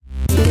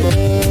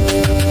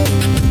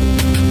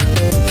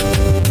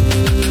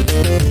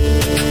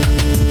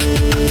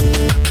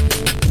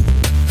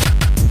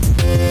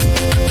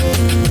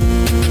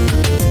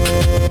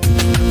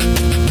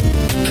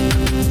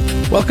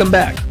Welcome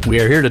back.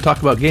 We are here to talk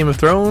about Game of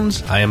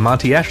Thrones. I am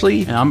Monty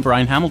Ashley. And I'm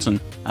Brian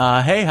Hamilton.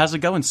 Hey, how's it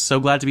going? So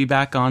glad to be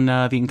back on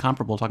The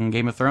Incomparable, talking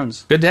Game of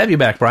Thrones. Good to have you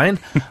back, Brian.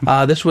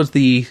 This was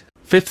the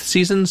 5th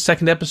season,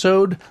 2nd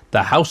episode,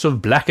 The House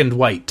of Black and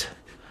White.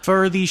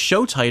 For the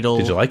show title...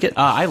 Did you like it?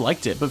 I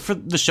liked it, but for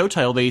the show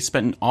title, they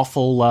spent an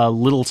awful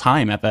little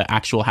time at the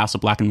actual House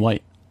of Black and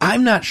White.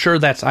 I'm not sure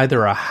that's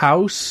either a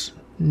house,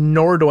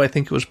 nor do I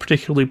think it was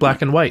particularly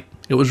black and white.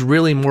 It was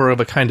really more of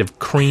a kind of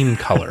cream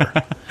color.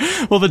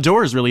 Well, the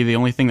door is really the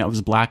only thing that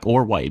was black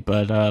or white,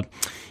 but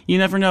you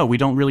never know. We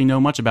don't really know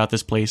much about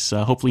this place.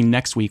 Hopefully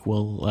next week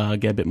we'll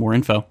get a bit more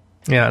info.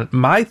 Yeah,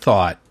 my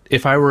thought,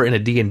 if I were in a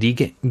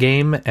D&D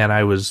game and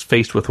I was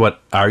faced with what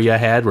Arya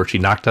had, where she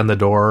knocked on the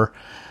door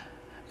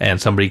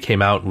and somebody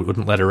came out and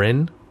wouldn't let her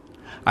in,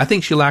 I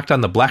think she knocked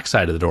on the black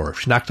side of the door. If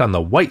she knocked on the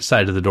white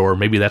side of the door,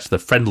 maybe that's the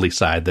friendly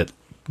side that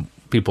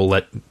people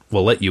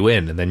will let you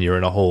in, and then you're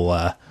in a whole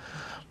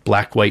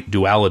black-white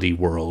duality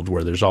world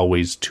where there's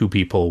always two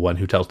people, one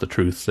who tells the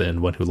truth and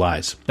one who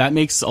lies. That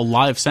makes a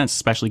lot of sense,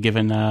 especially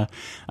given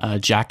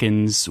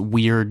Jaqen's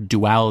weird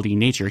duality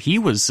nature. He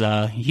was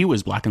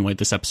black and white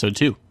this episode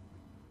too.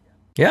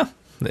 Yeah,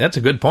 that's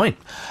a good point.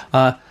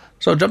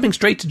 So jumping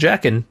straight to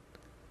Jaqen,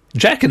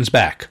 Jaqen's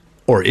back.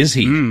 Or is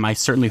he? I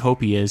certainly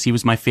hope he is. He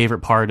was my favorite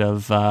part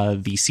of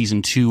the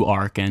Season 2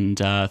 arc, and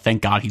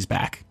thank God he's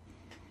back.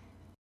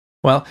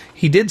 Well,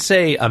 he did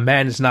say a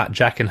man is not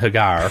Jaqen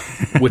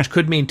H'ghar, which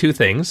could mean two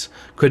things.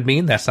 Could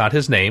mean that's not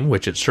his name,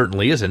 which it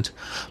certainly isn't.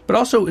 But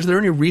also, is there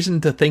any reason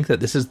to think that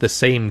this is the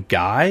same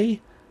guy?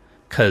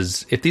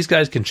 Because if these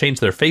guys can change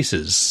their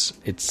faces,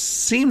 it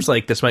seems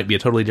like this might be a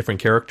totally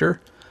different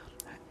character.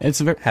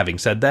 Having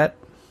said that,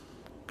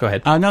 go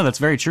ahead. No, that's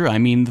very true. I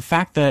mean, the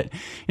fact that,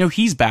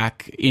 he's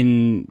back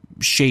in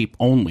shape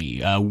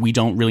only. We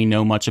don't really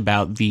know much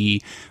about I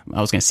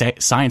was going to say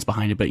science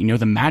behind it, but,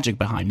 the magic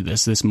behind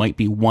this. This might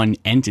be one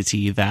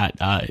entity that,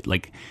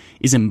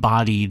 is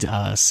embodied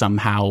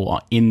somehow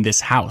in this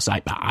house.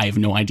 I have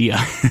no idea.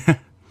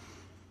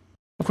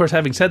 Of course,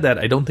 having said that,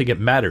 I don't think it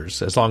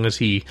matters. As long as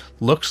he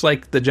looks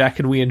like the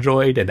Jaqen we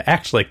enjoyed and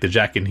acts like the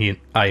Jaqen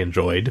I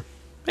enjoyed.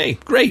 Hey,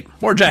 great,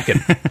 more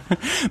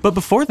Jaqen. But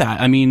before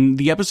that, I mean,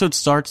 the episode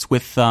starts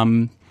with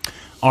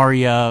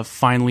Arya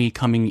finally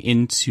coming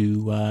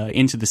into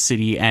the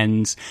city,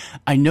 and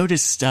I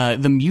noticed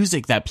the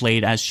music that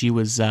played as she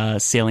was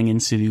sailing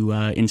into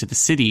the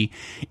city.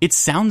 It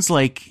sounds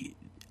like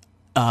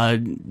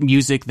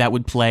music that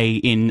would play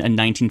in a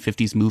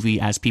 1950s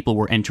movie as people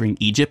were entering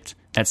Egypt.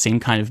 That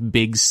same kind of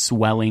big,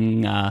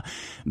 swelling,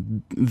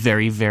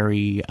 very,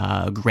 very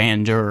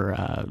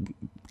grandeur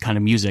kind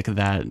of music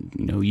that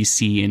you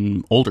see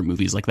in older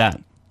movies like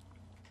that.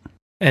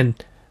 And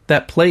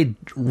that played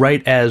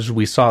right as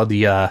we saw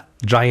the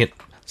giant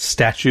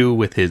statue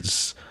with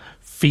his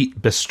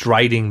feet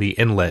bestriding the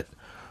inlet.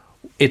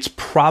 It's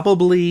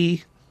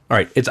probably... All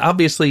right, it's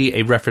obviously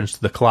a reference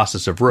to the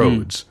Colossus of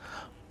Rhodes,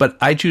 but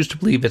I choose to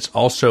believe it's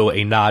also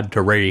a nod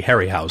to Ray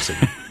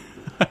Harryhausen.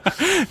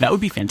 That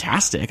would be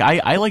fantastic.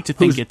 I like to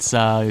think it's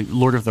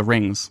Lord of the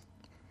Rings.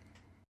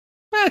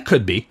 It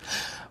could be.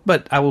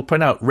 But I will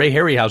point out, Ray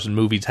Harryhausen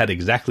movies had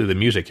exactly the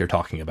music you're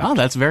talking about. Oh,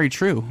 that's very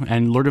true.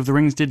 And Lord of the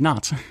Rings did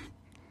not.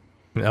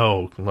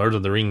 No, Lord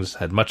of the Rings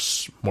had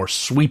much more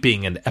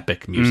sweeping and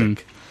epic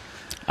music.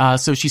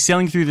 So she's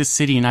sailing through the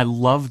city, and I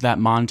love that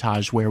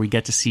montage where we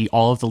get to see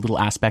all of the little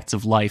aspects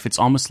of life. It's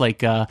almost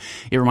like it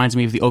reminds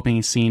me of the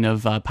opening scene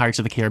of Pirates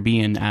of the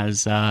Caribbean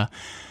as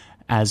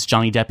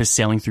Johnny Depp is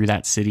sailing through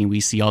that city. We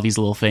see all these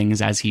little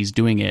things as he's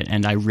doing it,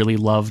 and I really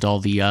loved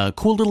all the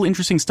cool little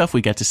interesting stuff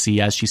we get to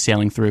see as she's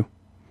sailing through.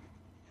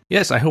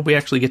 Yes, I hope we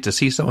actually get to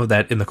see some of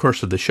that in the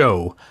course of the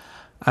show.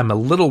 I'm a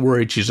little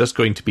worried she's just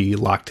going to be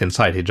locked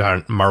inside a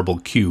giant marble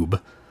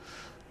cube,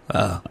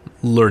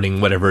 learning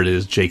whatever it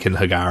is Jaqen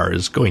H'ghar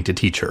is going to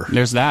teach her.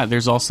 There's that.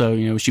 There's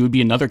also, she would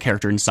be another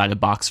character inside a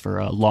box for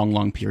a long,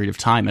 long period of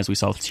time, as we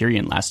saw with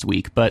Tyrion last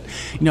week. But,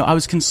 I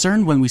was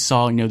concerned when we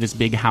saw, this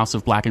big house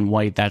of black and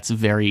white that's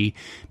very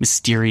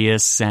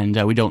mysterious and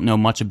we don't know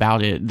much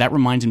about it. That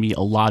reminded me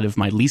a lot of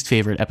my least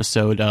favorite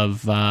episode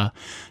of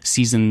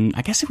season,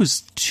 I guess it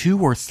was 2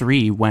 or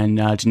 3, when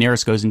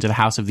Daenerys goes into the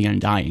House of the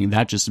Undying.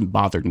 That just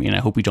bothered me, and I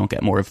hope we don't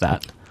get more of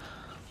that.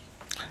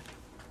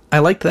 I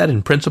liked that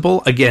in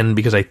principle, again,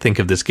 because I think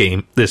of this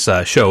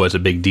show as a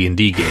big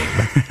D&D game.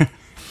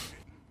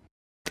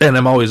 And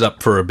I'm always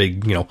up for a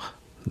big,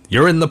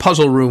 you're in the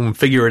puzzle room,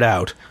 figure it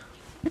out.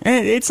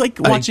 It's like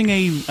watching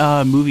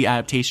a movie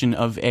adaptation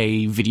of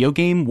a video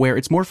game where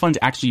it's more fun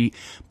to actually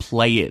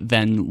play it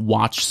than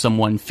watch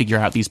someone figure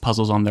out these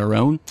puzzles on their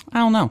own. I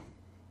don't know.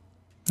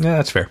 Yeah,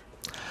 that's fair.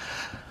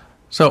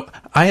 So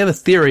I have a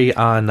theory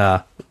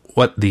on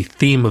what the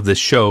theme of this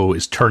show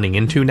is turning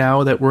into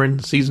now that we're in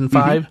season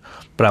 5,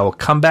 but I will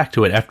come back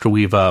to it after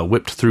we've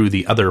whipped through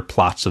the other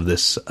plots of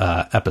this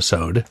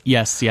episode.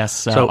 Yes.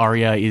 So,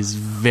 Arya is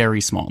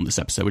very small in this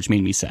episode, which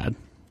made me sad.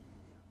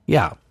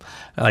 Yeah.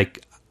 I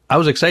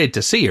was excited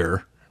to see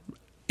her.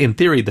 In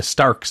theory, the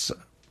Starks,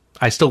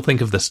 I still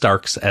think of the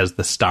Starks as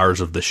the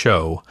stars of the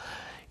show,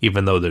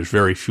 even though there's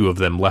very few of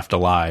them left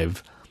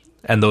alive.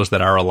 and those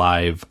that are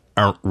alive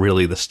aren't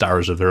really the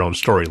stars of their own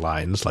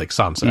storylines, like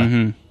Sansa.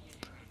 Mm-hmm.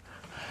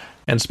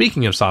 And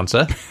speaking of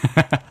Sansa,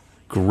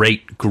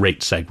 great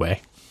segue.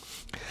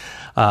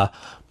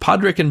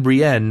 Podrick and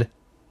Brienne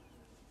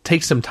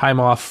take some time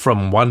off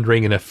from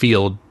wandering in a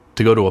field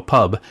to go to a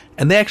pub,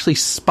 and they actually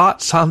spot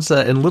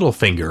Sansa and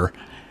Littlefinger,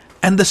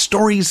 and the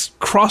stories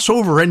cross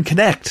over and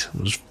connect.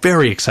 I was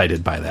very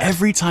excited by that.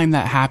 Every time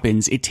that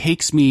happens, it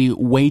takes me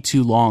way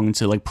too long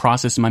to like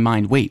process in my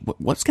mind, wait,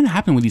 what's going to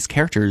happen when these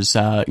characters,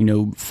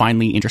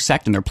 finally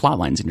intersect and their plot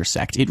lines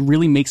intersect? It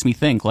really makes me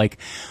think, like,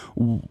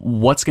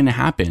 what's going to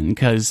happen?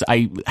 Because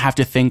I have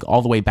to think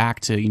all the way back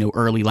to,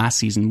 early last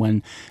season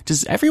when,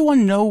 does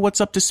everyone know what's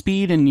up to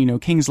speed in,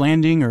 King's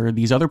Landing or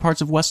these other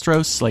parts of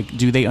Westeros? Like,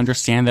 do they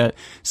understand that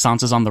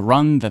Sansa's on the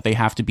run, that they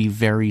have to be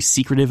very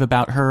secretive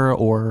about her?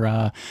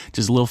 Or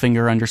does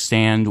Littlefinger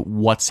understand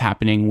what's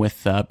happening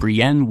with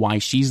Brienne, why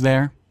she's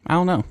there? I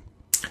don't know.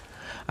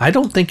 I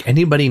don't think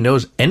anybody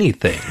knows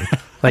anything.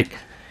 Like,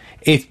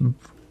 if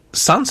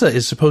Sansa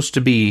is supposed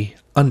to be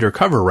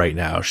undercover right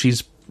now,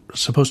 she's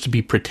supposed to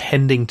be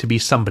pretending to be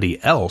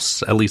somebody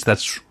else. At least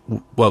that's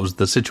what was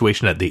the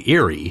situation at the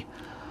Eyrie.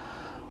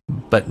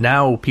 But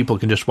now people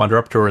can just wander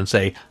up to her and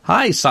say,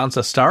 "Hi,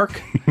 Sansa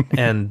Stark,"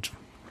 and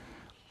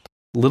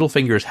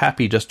Littlefinger is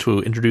happy just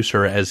to introduce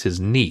her as his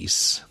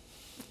niece.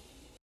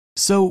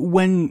 So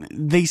when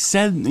they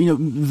said,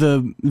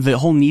 the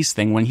whole niece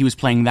thing, when he was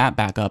playing that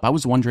back up, I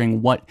was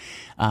wondering what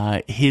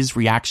his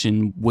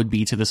reaction would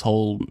be to this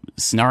whole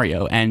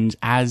scenario. And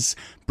as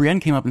Brienne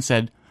came up and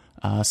said,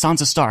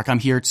 Sansa Stark, I'm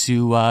here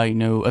to,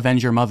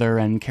 avenge your mother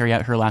and carry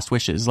out her last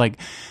wishes. Like,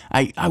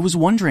 I was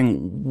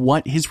wondering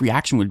what his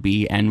reaction would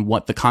be and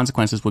what the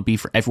consequences would be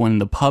for everyone in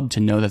the pub to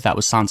know that that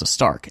was Sansa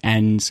Stark.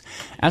 And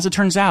as it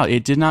turns out,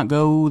 it did not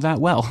go that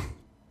well.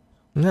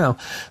 No.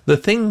 The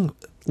thing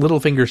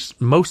Littlefinger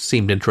most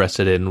seemed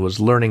interested in was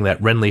learning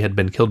that Renly had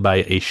been killed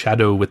by a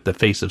shadow with the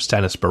face of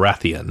Stannis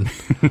Baratheon,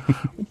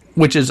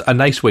 which is a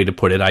nice way to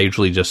put it. I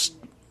usually just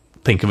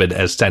think of it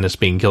as Stannis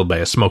being killed by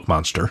a smoke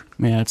monster.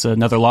 Yeah, it's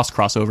another Lost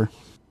crossover.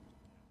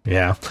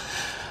 Yeah.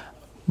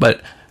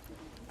 But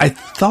I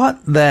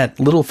thought that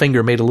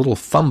Littlefinger made a little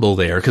fumble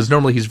there, because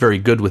normally he's very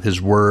good with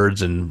his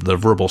words and the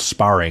verbal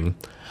sparring.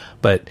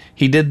 But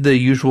he did the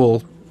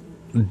usual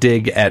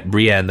dig at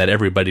Brienne that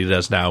everybody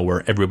does now,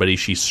 where everybody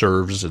she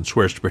serves and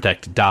swears to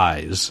protect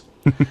dies.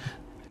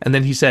 And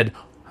then he said,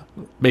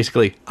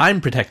 basically,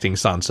 I'm protecting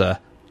Sansa.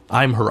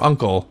 I'm her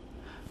uncle,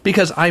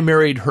 because I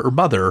married her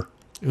mother,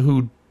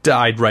 who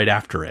died right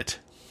after it.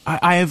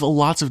 I have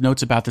lots of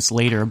notes about this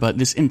later, but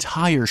this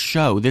entire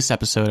show, this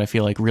episode, I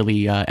feel like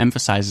really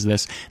emphasizes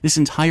this. This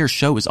entire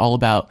show is all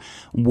about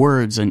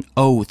words and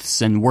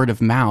oaths and word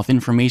of mouth.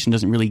 Information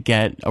doesn't really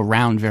get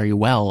around very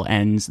well,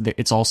 and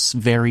it's all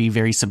very,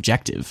 very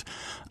subjective.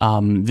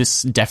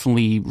 This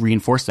definitely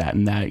reinforced that,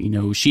 in that,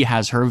 she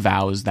has her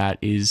vows that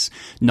is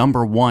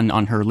number one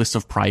on her list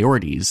of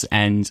priorities,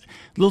 and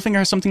Littlefinger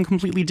has something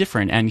completely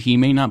different, and he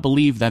may not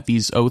believe that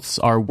these oaths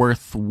are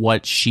worth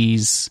what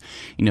she's,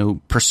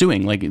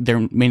 pursuing. Like, they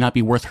may not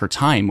be worth her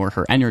time or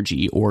her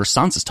energy or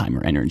Sansa's time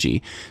or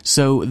energy.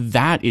 So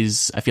that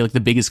is, I feel like, the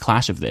biggest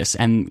clash of this.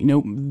 And,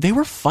 they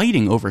were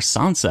fighting over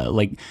Sansa.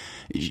 Like,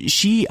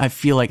 she, I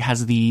feel like,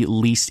 has the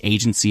least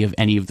agency of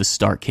any of the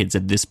Stark kids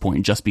at this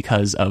point, just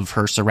because of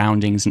her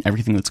surroundings and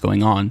everything that's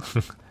going on.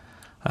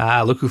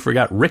 Look who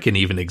forgot Rickon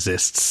even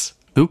exists.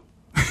 Who?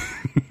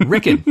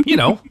 Rickon,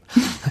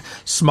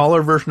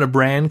 smaller version of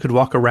Bran, could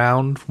walk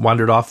around,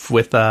 wandered off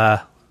with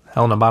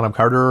Helena Bonham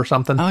Carter or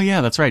something. Oh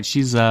yeah, that's right.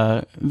 She's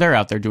they're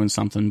out there doing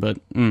something, but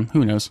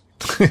who knows?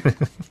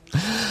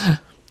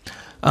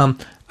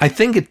 I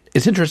think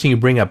it's interesting you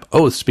bring up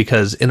oaths,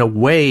 because in a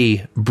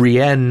way,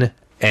 Brienne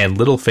and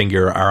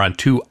Littlefinger are on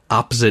two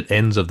opposite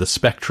ends of the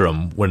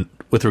spectrum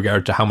with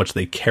regard to how much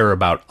they care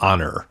about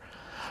honor.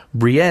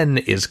 Brienne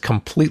is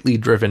completely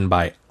driven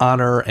by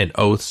honor and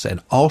oaths,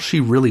 and all she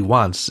really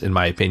wants, in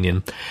my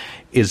opinion,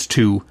 is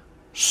to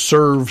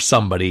serve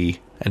somebody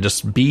and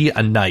just be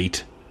a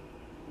knight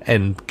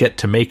and get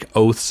to make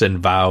oaths and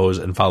vows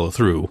and follow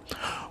through.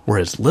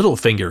 Whereas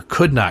Littlefinger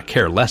could not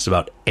care less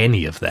about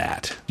any of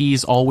that.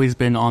 He's always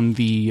been on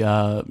the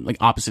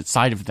opposite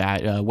side of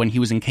that. When he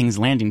was in King's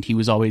Landing, he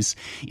was always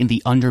in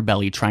the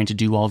underbelly trying to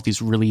do all of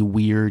these really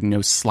weird,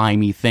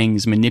 slimy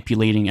things,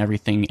 manipulating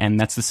everything. And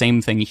that's the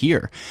same thing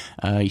here.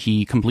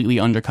 He completely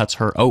undercuts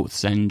her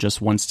oaths and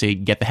just wants to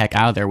get the heck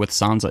out of there with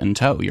Sansa in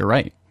tow. You're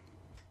right.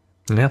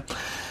 Yeah.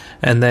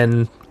 And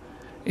then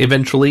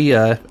eventually,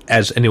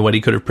 as anybody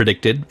could have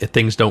predicted, if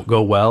things don't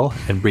go well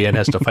and Brienne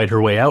has to fight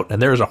her way out,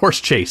 and there's a horse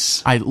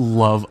chase. I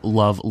love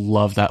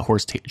that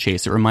horse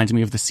chase. It reminds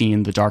me of the scene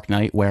in The Dark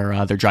Knight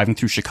where they're driving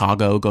through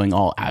Chicago going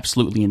all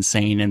absolutely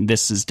insane, and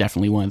this is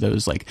definitely one of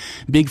those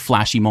big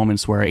flashy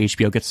moments where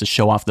HBO gets to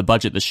show off the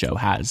budget the show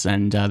has,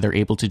 and they're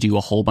able to do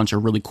a whole bunch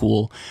of really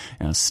cool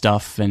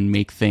stuff and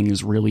make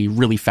things really,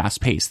 really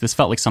fast-paced. This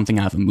felt like something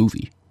out of a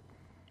movie.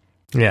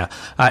 Yeah.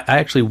 I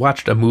actually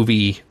watched a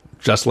movie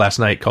just last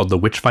night called The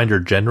Witchfinder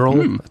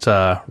General. It's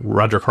a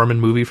Roger Corman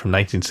movie from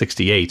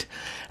 1968.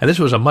 And this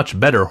was a much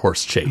better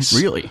horse chase.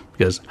 Really?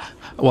 Because,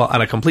 well,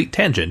 on a complete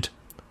tangent,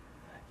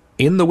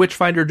 in The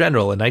Witchfinder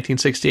General in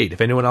 1968,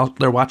 if anyone out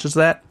there watches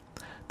that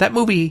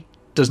movie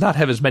does not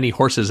have as many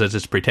horses as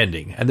it's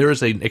pretending. And there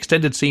is an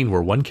extended scene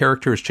where one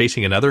character is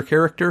chasing another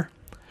character.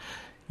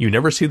 You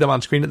never see them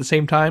on screen at the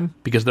same time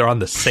because they're on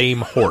the same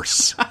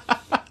horse.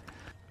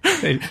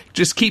 They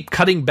just keep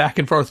cutting back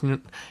and forth.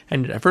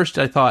 And at first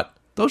I thought,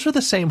 those are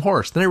the same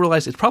horse. Then I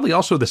realized it's probably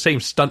also the same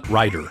stunt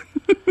rider.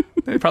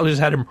 They probably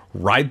just had him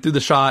ride through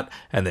the shot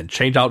and then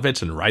change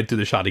outfits and ride through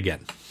the shot again.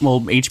 Well,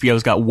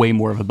 HBO's got way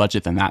more of a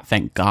budget than that,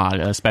 thank God,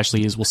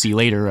 especially as we'll see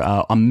later.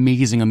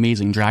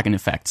 Amazing dragon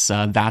effects.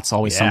 That's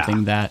always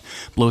something that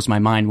blows my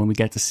mind when we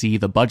get to see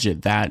the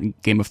budget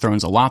that Game of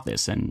Thrones allot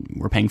this. And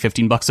we're paying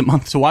 $15 a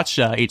month to watch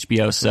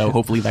HBO, so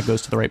hopefully that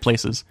goes to the right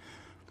places.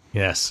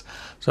 Yes.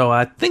 So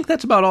I think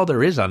that's about all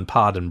there is on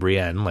Pod and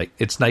Brienne. Like,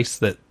 it's nice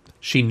that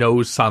she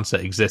knows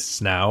Sansa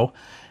exists now,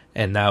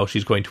 and now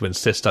she's going to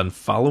insist on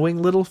following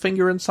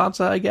Littlefinger and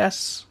Sansa, I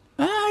guess?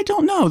 I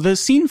don't know. The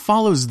scene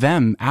follows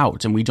them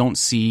out, and we don't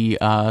see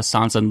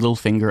Sansa and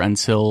Littlefinger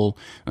until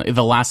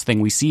the last thing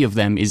we see of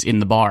them is in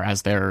the bar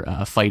as they're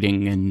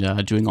fighting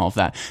and doing all of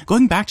that.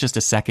 Going back just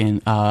a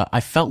second, I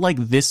felt like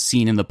this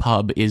scene in the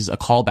pub is a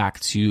callback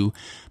to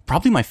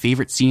probably my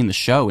favorite scene in the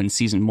show in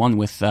season 1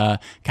 with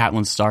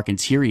Catelyn Stark and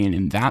Tyrion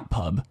in that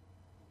pub.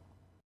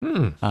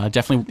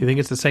 Definitely. Do you think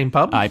it's the same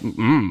pub?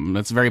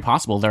 That's very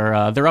possible.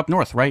 They're up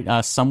north,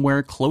 right?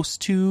 Somewhere close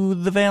to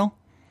the Vale.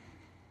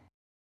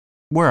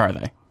 Where are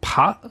they?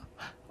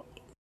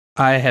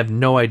 I have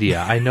no idea.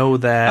 I know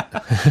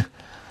that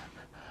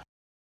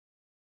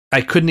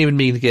I couldn't even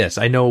begin to guess.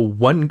 I know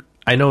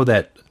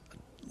that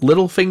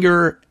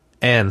Littlefinger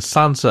and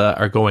Sansa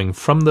are going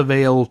from the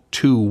Vale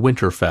to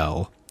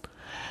Winterfell,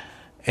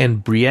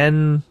 and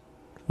Brienne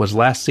was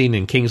last seen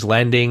in King's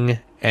Landing,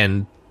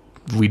 and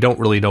we don't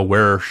really know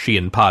where she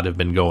and Pod have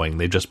been going.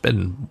 They've just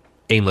been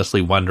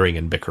aimlessly wandering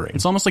and bickering.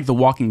 It's almost like The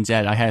Walking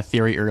Dead. I had a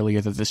theory earlier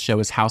that this show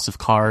is House of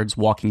Cards,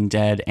 Walking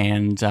Dead,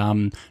 and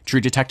True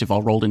Detective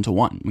all rolled into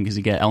one, because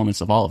you get elements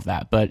of all of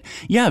that. But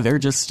yeah, they're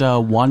just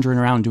wandering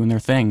around doing their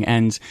thing.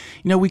 And,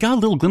 you know, we got a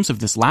little glimpse of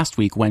this last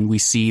week when we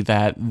see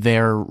that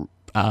they're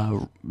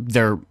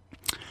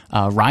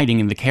riding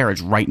in the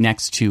carriage right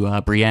next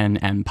to Brienne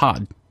and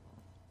Pod.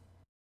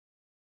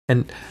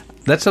 And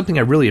that's something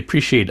I really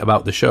appreciate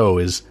about the show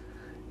is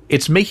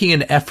it's making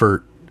an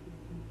effort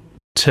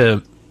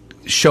to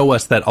show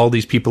us that all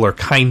these people are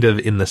kind of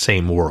in the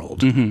same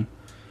world.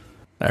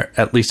 Or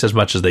at least as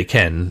much as they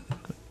can.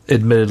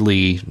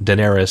 Admittedly,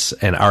 Daenerys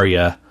and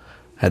Arya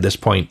at this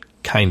point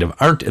kind of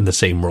aren't in the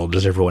same world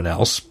as everyone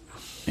else.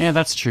 Yeah,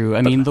 that's true.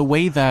 I mean, the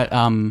way that,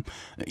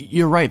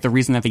 you're right, the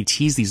reason that they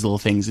tease these little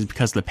things is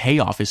because the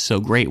payoff is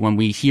so great. When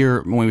we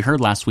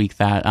heard last week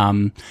that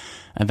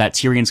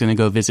Tyrion's going to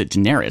go visit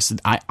Daenerys,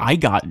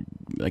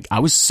 I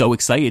was so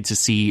excited to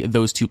see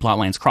those two plot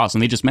lines cross.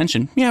 And they just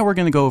mentioned, yeah, we're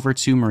going to go over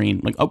to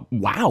Meereen. Like, oh,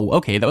 wow,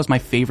 okay, that was my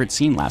favorite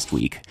scene last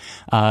week.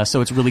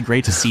 So it's really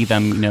great to see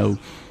them, you know,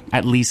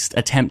 at least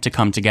attempt to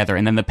come together.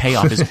 And then the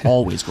payoff is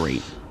always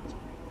great.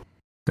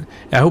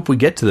 I hope we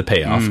get to the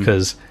payoff,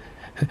 because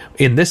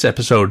in this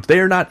episode, they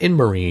are not in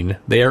Meereen.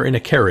 They are in a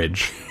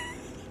carriage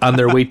on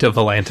their way to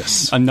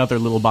Volantis. Another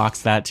little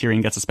box that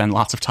Tyrion gets to spend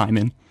lots of time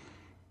in.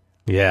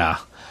 Yeah.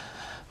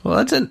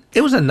 Well,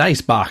 it was a nice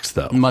box,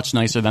 though. Much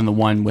nicer than the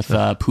one with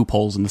poop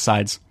holes in the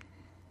sides.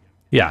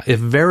 Yeah, if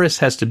Varys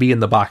has to be in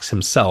the box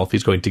himself,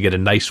 he's going to get a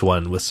nice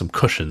one with some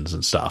cushions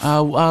and stuff.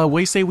 What do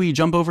you say we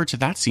jump over to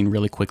that scene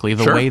really quickly?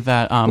 The way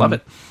that... Love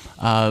it.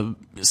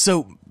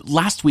 So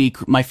last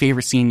week, my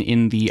favorite scene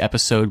in the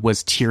episode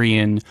was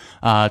Tyrion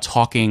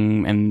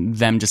talking and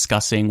them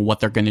discussing what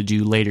they're going to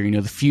do later. You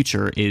know, the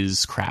future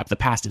is crap. The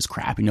past is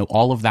crap. You know,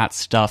 all of that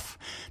stuff,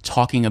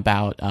 talking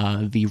about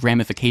the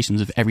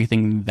ramifications of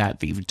everything that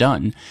they've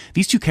done.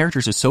 These two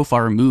characters are so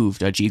far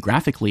removed,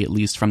 geographically at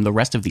least, from the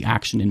rest of the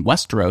action in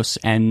Westeros,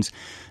 and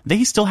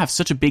they still have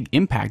such a big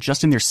impact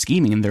just in their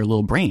scheming and their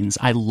little brains.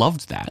 I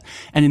loved that.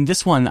 And in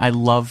this one, I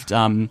loved,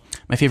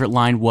 my favorite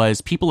line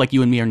was, people like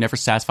you and me are never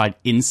satisfied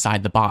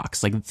inside the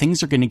box. Like,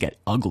 things are going to get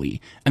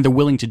ugly, and they're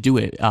willing to do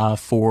it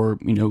for,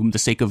 you know, the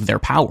sake of their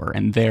power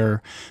and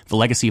the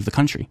legacy of the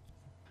country.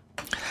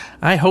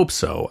 I hope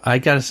so. I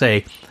gotta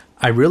say,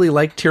 I really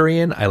like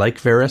Tyrion. I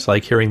like Varys. I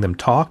like hearing them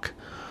talk,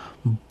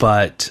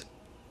 but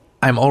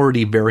I'm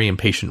already very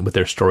impatient with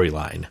their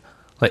storyline.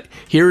 Like,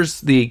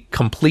 here's the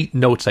complete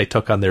notes I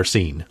took on their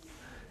scene.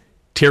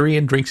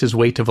 Tyrion drinks his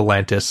way to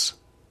Volantis,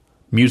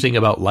 musing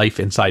about life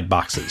inside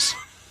boxes.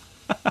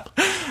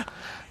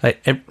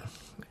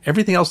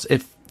 Everything else,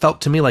 it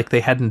felt to me like they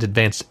hadn't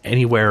advanced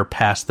anywhere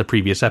past the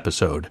previous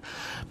episode.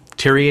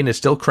 Tyrion is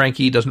still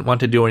cranky, doesn't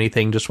want to do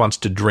anything, just wants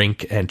to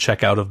drink and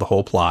check out of the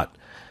whole plot.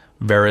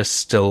 Varys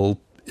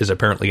still is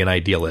apparently an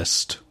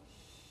idealist.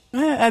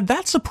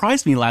 That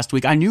surprised me last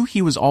week. I knew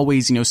he was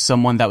always,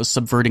 someone that was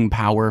subverting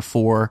power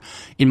for,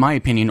 in my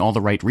opinion, all the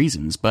right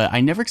reasons. But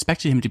I never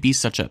expected him to be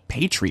such a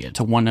patriot,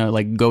 to want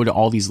to go to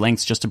all these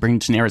lengths just to bring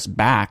Daenerys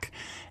back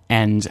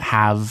and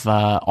have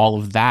all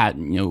of that,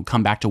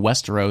 come back to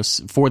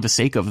Westeros for the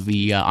sake of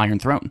the Iron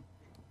Throne.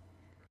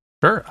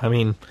 Sure. I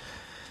mean,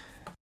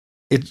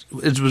 it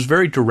was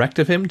very direct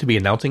of him to be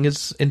announcing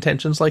his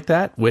intentions like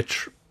that,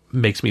 which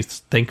makes me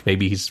think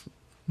maybe he's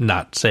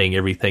not saying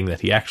everything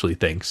that he actually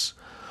thinks.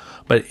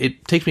 But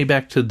it takes me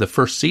back to the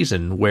first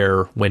season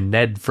where when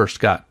Ned first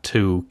got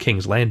to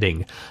King's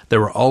Landing, there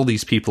were all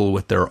these people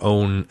with their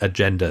own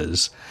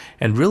agendas.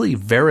 And really,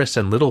 Varys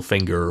and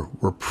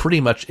Littlefinger were pretty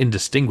much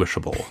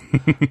indistinguishable.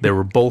 They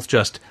were both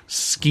just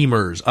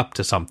schemers up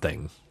to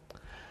something.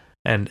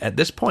 And at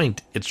this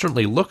point, it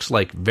certainly looks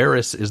like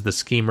Varys is the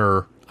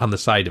schemer on the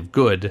side of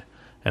good,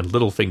 and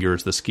Littlefinger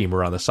is the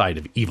schemer on the side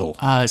of evil.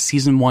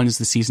 Season 1 is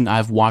the season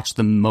I've watched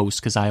the most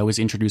because I always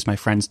introduce my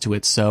friends to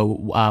it. So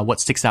what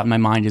sticks out in my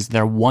mind is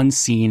there one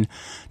scene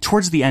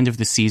towards the end of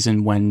the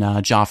season when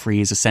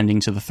Joffrey is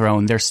ascending to the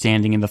throne. They're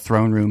standing in the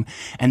throne room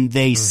and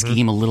they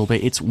scheme a little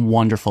bit. It's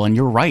wonderful. And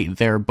you're right.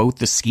 They're both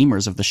the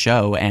schemers of the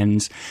show.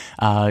 And,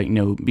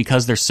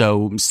 because they're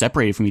so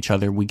separated from each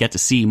other, we get to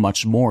see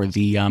much more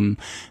the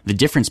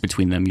difference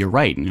between them. You're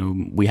right.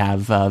 We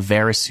have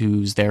Varys,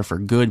 who's there for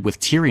good, with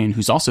Tyrion,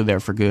 who's also there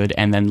for good,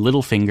 and then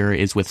Littlefinger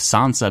is with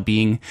Sansa,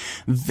 being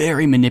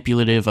very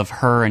manipulative of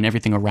her and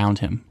everything around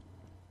him.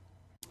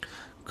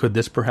 Could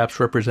this perhaps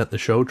represent the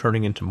show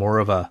turning into more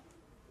of a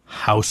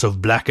House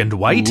of Black and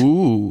White?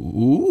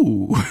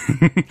 Ooh.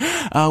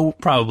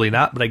 Probably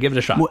not, but I give it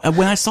a shot.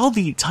 When I saw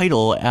the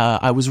title,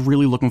 I was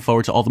really looking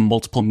forward to all the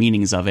multiple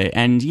meanings of it.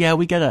 And yeah,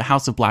 we get a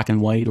House of Black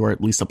and White, or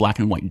at least a black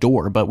and white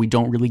door, but we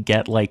don't really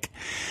get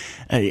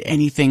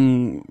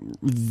anything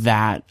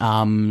that,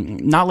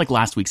 not like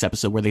last week's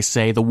episode where they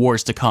say the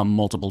war's to come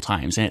multiple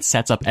times, and it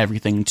sets up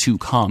everything to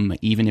come,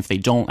 even if they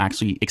don't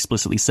actually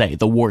explicitly say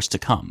the war's to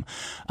come.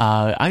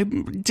 I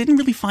didn't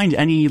really find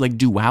any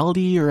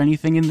duality or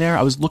anything in there.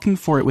 I was looking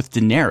for it with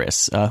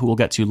Daenerys, who we'll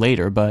get to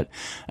later, but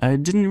I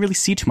didn't really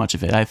see too much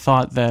of it. I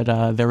thought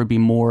that there would be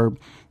more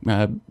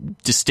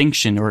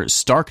distinction or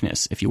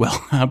starkness, if you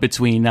will,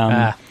 between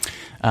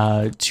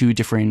two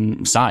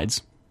different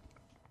sides.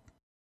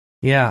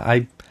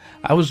 Yeah,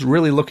 I was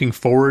really looking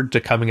forward to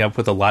coming up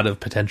with a lot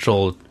of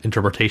potential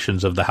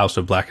interpretations of the House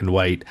of Black and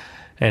White,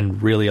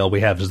 and really all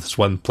we have is this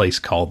one place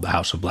called the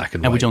House of Black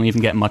and White. And we don't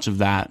even get much of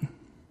that.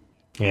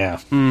 Yeah.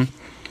 You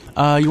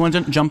want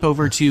to jump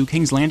over to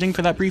King's Landing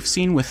for that brief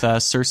scene with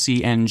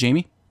Cersei and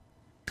Jaime?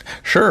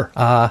 Sure.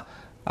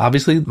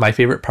 Obviously, my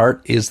favorite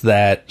part is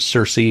that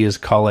Cersei is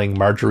calling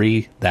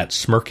Marjorie that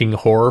smirking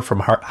whore from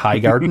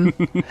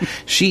Highgarden.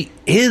 She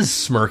is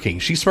smirking.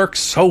 She smirks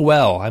so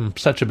well. I'm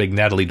such a big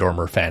Natalie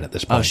Dormer fan at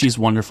this point. Oh, she's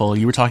wonderful.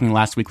 You were talking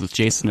last week with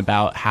Jason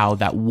about how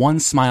that one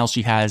smile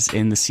she has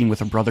in the scene with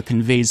her brother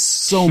conveys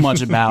so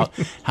much about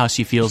how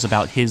she feels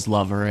about his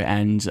lover.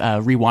 And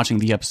rewatching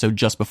the episode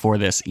just before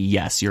this,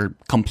 yes, you're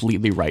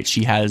completely right.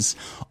 She has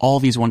all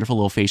these wonderful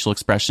little facial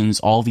expressions,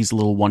 all these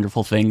little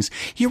wonderful things.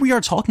 Here we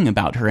are talking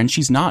about her, and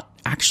she's not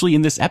actually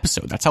in this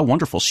episode. That's how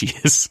wonderful she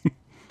is.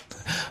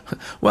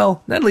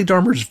 Well, Natalie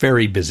Dormer's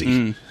very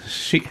busy.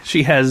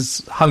 She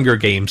has Hunger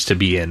Games to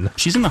be in.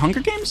 She's in the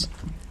Hunger Games?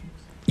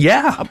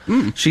 Yeah.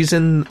 She's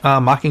in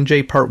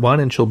Mockingjay Part 1,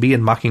 and she'll be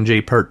in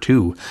Mockingjay Part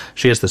 2.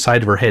 She has the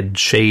side of her head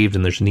shaved,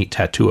 and there's a neat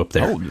tattoo up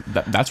there. Oh,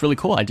 that's really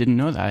cool. I didn't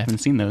know that. I haven't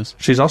seen those.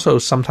 She's also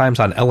sometimes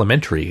on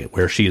Elementary,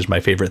 where she is my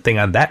favorite thing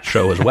on that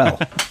show as well.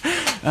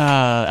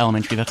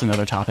 Elementary, that's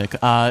another topic.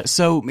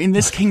 So in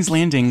this King's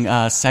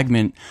Landing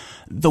segment,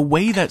 the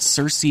way that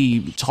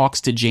Cersei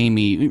talks to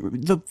Jaime,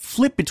 the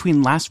flip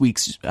between last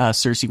week's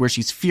Cersei, where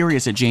she's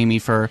furious at Jaime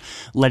for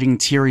letting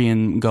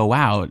Tyrion go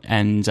out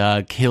and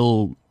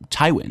kill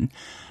Tywin,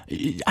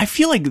 I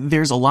feel like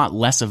there's a lot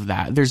less of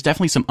that. There's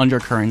definitely some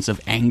undercurrents of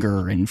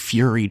anger and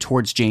fury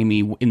towards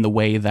Jaime in the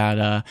way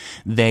that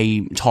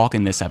they talk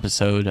in this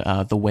episode.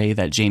 The way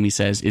that Jaime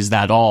says, "Is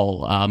that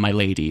all, my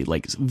lady?"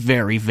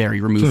 Very,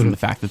 very removed from the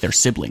fact that they're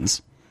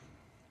siblings.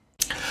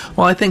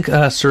 Well, I think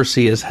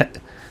Cersei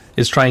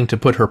is trying to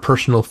put her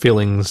personal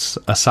feelings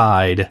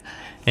aside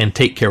and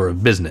take care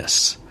of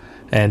business.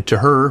 And to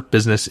her,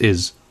 business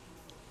is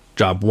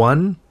job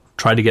 1,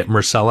 try to get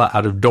Myrcella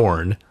out of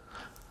Dorne.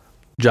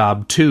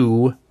 Job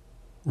 2,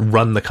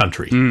 run the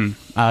country.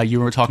 You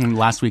were talking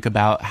last week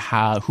about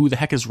who the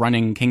heck is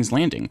running King's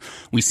Landing.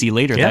 We see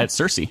later that it's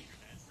Cersei.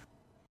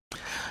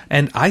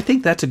 And I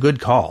think that's a good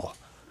call.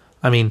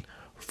 I mean,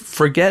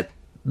 forget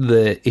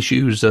the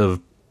issues of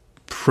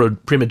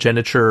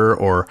primogeniture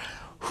or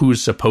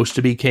who's supposed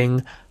to be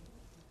king.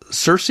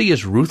 Cersei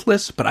is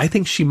ruthless, but I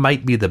think she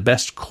might be the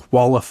best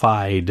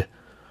qualified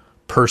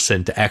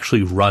person to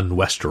actually run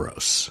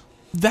Westeros.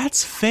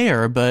 That's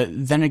fair, but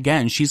then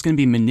again, she's going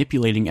to be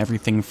manipulating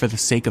everything for the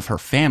sake of her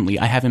family.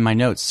 I have in my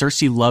notes,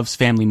 Cersei loves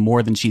family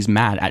more than she's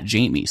mad at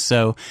Jaime.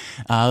 So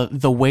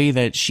the way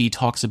that she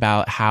talks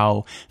about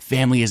how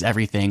family is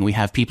everything, we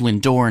have people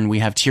in Dorne, we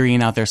have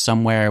Tyrion out there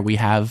somewhere, we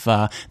have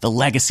the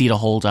legacy to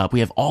hold up,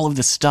 we have all of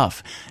this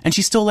stuff, and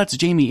she still lets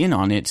Jaime in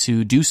on it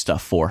to do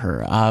stuff for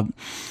her.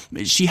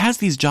 She has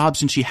these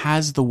jobs and she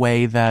has the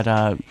way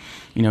that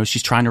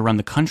she's trying to run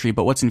the country,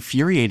 but what's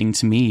infuriating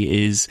to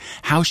me is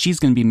how she's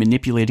going to be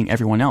manipulating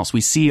everyone else.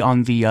 We see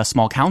on the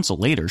small council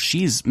later,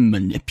 she's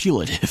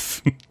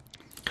manipulative.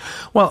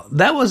 Well,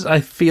 that was, I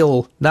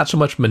feel, not so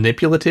much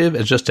manipulative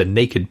as just a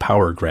naked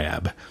power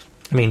grab.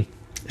 I mean,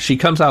 she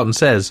comes out and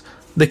says,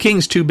 the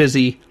king's too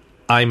busy,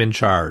 I'm in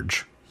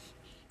charge.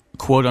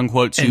 Quote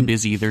unquote too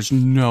busy. There's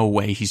no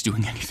way he's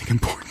doing anything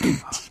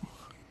important.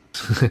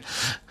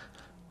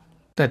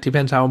 That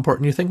depends how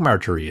important you think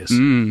Marjorie is.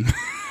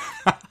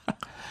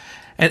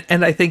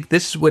 And I think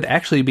this would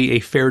actually be a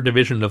fair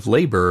division of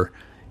labor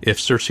if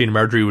Cersei and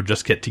Marjorie would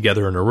just get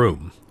together in a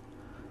room.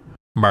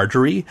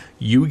 Marjorie,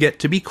 you get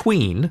to be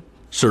queen.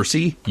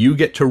 Cersei, you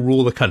get to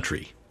rule the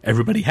country.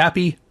 Everybody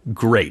happy?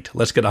 Great.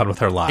 Let's get on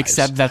with our lives.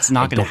 Except that's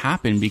not going to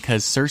happen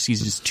because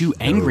Cersei's just too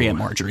angry at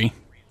Marjorie.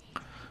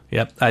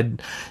 Yep.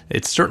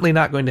 It's certainly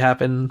not going to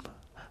happen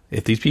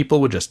if these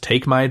people would just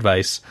take my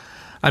advice.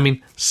 I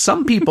mean,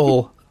 some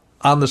people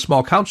on the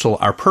small council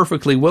are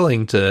perfectly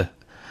willing to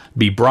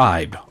be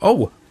bribed.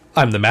 Oh,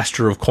 I'm the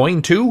master of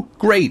coin too?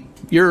 Great.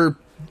 You're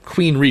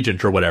queen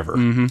regent or whatever.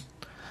 Mm-hmm.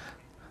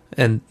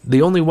 And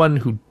the only one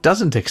who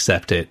doesn't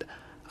accept it,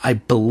 I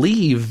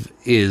believe,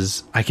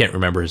 is, I can't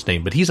remember his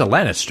name, but he's a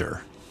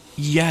Lannister.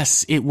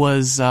 Yes, it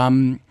was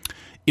an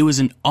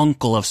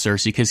uncle of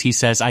Cersei because he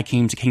says, I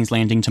came to King's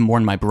Landing to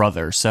mourn my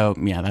brother. So,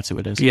 yeah, that's who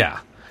it is. Yeah.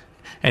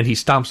 And he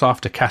stomps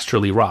off to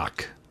Casterly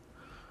Rock,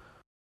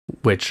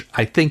 which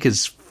I think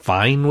is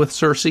fine with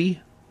Cersei.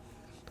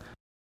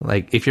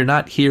 Like, if you're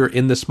not here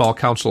in the small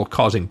council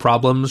causing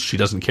problems, she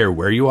doesn't care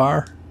where you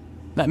are.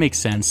 That makes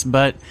sense,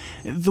 but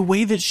the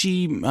way that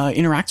she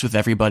interacts with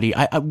everybody,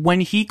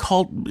 when he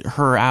called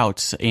her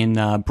out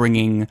in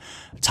bringing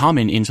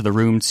Tommen into the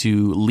room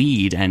to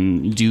lead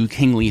and do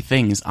kingly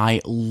things, I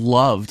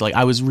loved. Like,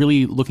 I was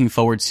really looking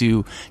forward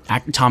to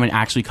Tommen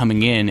actually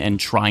coming in and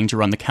trying to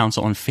run the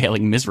council and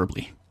failing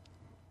miserably.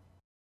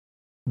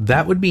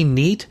 That would be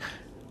neat.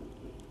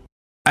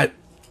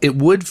 It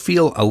would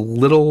feel a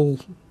little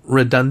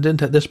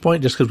redundant at this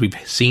point, just because we've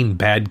seen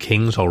bad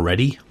kings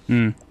already.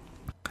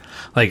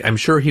 Like, I'm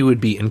sure he would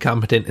be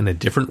incompetent in a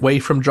different way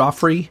from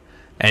Joffrey,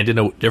 and in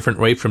a different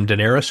way from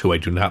Daenerys, who I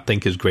do not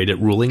think is great at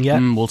ruling yet.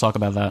 We'll talk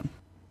about that.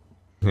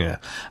 Yeah.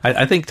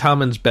 I think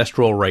Tommen's best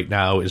role right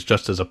now is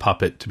just as a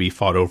puppet to be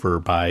fought over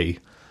by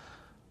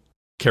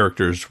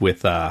characters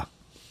with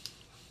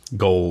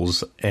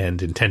goals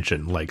and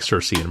intention, like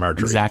Cersei and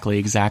Marjorie.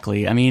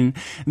 Exactly. I mean,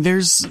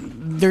 there's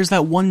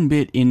that one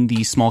bit in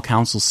the small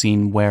council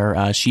scene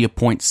where she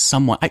appoints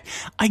someone.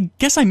 I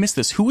guess I missed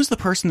this. Who was the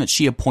person that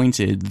she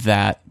appointed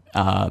that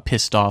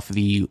pissed off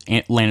the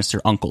Lannister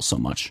uncle so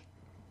much?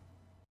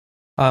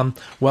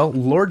 Well,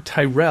 Lord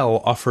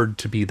Tyrell offered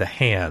to be the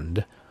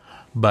Hand,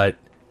 but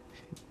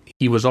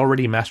he was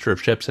already Master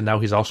of Ships, and now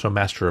he's also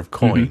Master of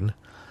Coin.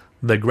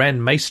 Mm-hmm. The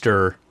Grand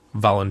Maester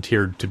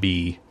volunteered to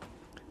be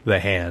the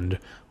Hand,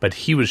 but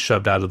he was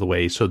shoved out of the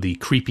way so the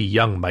creepy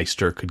young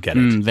Maester could get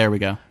it. There we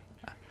go.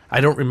 I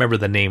don't remember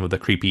the name of the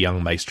creepy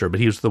young Maester, but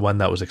he was the one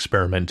that was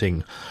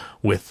experimenting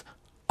with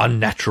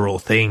unnatural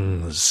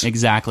things.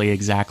 Exactly.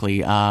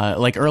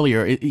 Like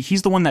earlier,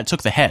 he's the one that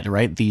took the head,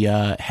 right? The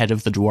head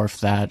of the dwarf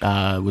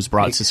that was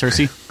brought to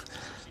Cersei.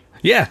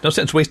 Yeah, no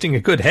sense wasting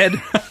a good head.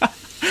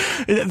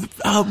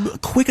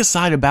 Quick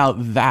aside about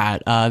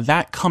that.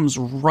 That comes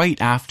right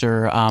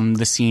after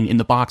the scene in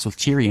the box with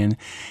Tyrion.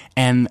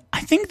 And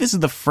I think this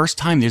is the first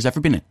time there's ever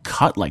been a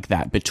cut like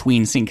that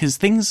between scenes, because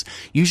things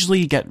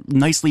usually get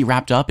nicely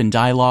wrapped up in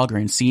dialogue or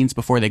in scenes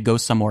before they go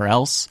somewhere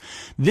else.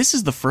 This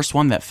is the first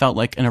one that felt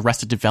like an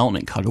Arrested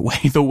Development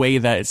cutaway, the way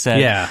that it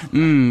said,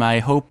 I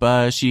hope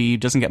she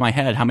doesn't get my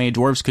head. How many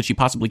dwarves could she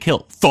possibly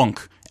kill?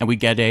 Thunk! And we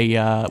get a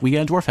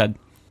dwarf head.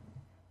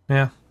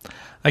 Yeah.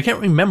 I can't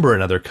remember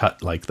another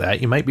cut like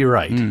that. You might be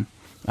right.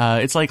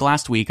 It's like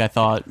last week, I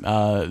thought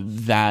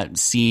that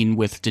scene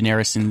with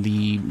Daenerys in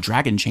the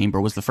Dragon Chamber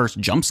was the first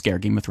jump scare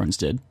Game of Thrones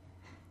did.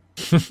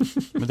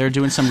 They're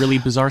doing some really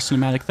bizarre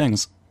cinematic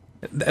things.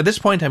 At this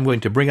point, I'm going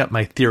to bring up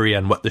my theory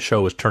on what the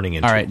show is turning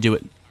into. All right, do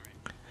it.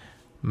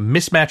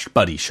 Mismatched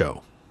buddy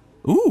show.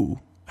 Ooh,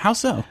 how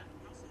so?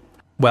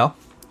 Well,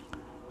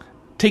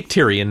 take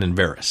Tyrion and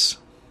Varys.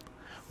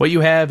 What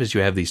you have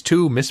these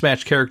two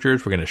mismatched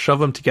characters. We're going to shove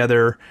them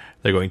together.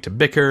 They're going to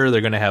bicker.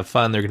 They're going to have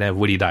fun. They're going to have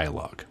witty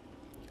dialogue.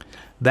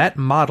 That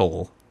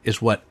model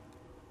is what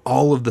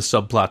all of the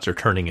subplots are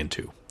turning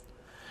into.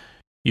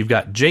 You've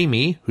got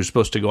Jaime, who's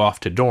supposed to go off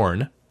to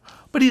Dorne,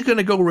 but he's going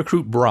to go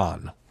recruit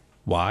Bronn.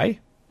 Why?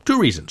 Two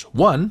reasons.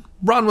 One,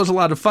 Bronn was a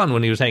lot of fun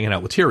when he was hanging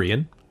out with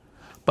Tyrion,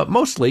 but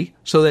mostly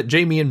so that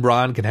Jaime and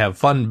Bronn can have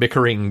fun,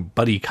 bickering,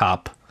 buddy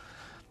cop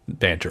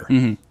banter.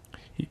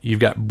 Mm-hmm. You've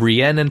got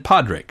Brienne and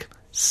Podrick.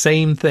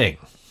 Same thing.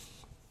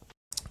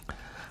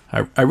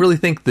 I really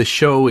think the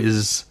show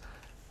is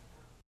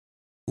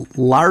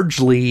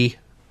largely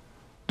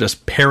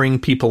just pairing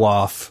people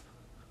off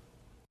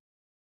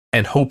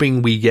and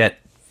hoping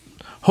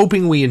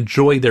we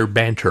enjoy their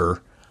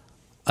banter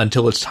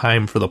until it's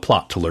time for the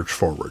plot to lurch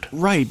forward.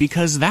 Right,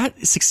 because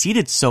that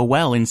succeeded so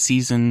well in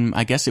season,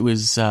 I guess it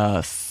was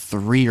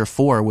 3 or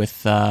 4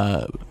 with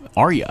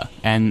Arya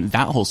and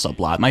that whole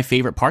subplot. My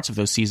favorite parts of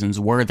those seasons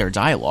were their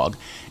dialogue,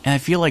 and I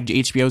feel like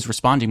HBO is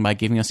responding by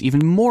giving us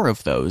even more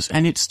of those,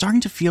 and it's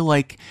starting to feel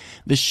like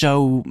the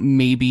show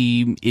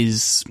maybe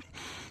is...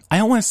 I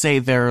don't want to say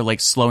they're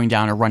like slowing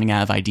down or running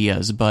out of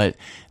ideas, but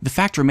the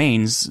fact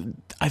remains,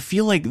 I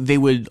feel like they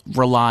would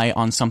rely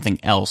on something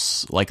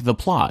else, like the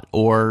plot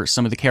or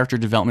some of the character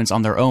developments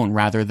on their own,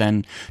 rather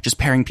than just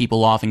pairing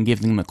people off and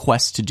giving them a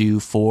quest to do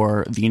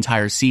for the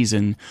entire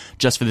season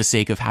just for the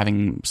sake of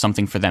having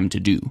something for them to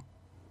do.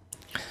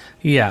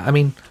 Yeah, I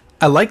mean,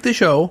 I like the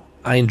show.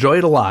 I enjoy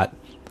it a lot.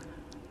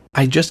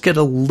 I just get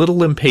a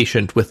little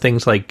impatient with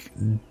things like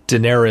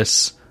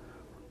Daenerys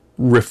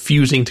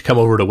refusing to come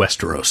over to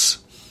Westeros.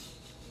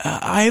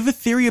 I have a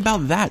theory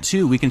about that,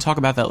 too. We can talk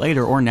about that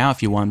later or now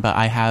if you want, but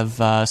I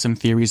have some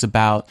theories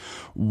about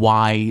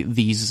why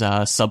these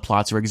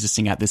subplots are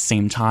existing at the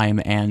same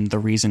time and the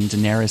reason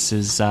Daenerys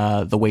is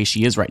the way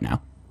she is right now.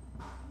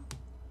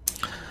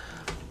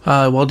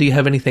 Well, do you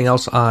have anything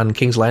else on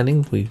King's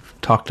Landing? We've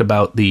talked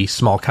about the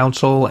small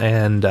council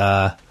and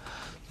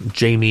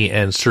Jaime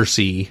and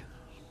Cersei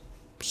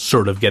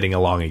sort of getting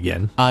along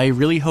again. I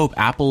really hope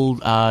Apple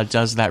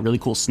does that really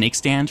cool snake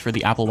stand for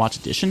the Apple Watch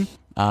Edition.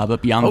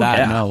 But beyond that,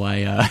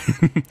 yeah.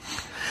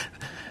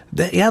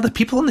 No, the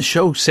people on the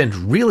show send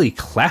really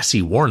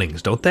classy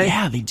warnings, don't they?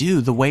 Yeah, they do.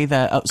 The way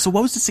that... so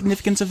what was the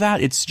significance of that?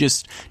 It's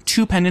just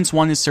 2 pendants.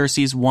 One is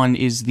Cersei's, one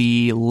is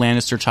the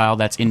Lannister child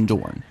that's in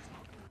Dorne.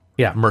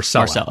 Yeah,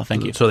 Myrcella. Myrcella,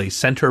 thank you. So they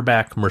sent her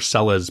back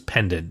Myrcella's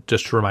pendant,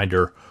 just to remind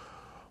her,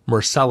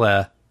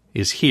 Myrcella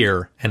is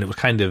here, and it was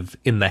kind of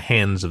in the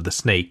hands of the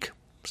snake.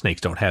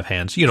 Snakes don't have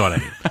hands. You know what I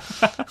mean.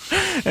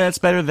 It's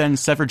better than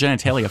severed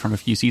genitalia from a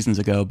few seasons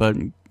ago, but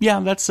yeah,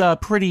 that's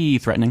pretty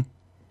threatening.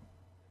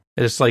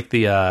 It's like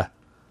the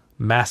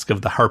Mask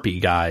of the Harpy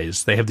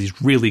guys. They have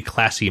these really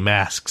classy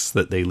masks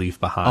that they leave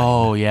behind.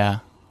 Oh, yeah.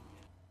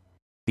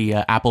 The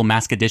Apple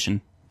Mask Edition.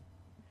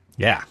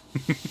 Yeah.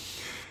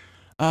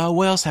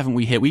 What else haven't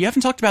we hit? We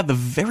haven't talked about the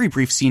very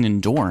brief scene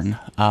in Dorne,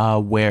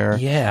 where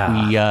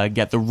we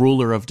get the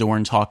ruler of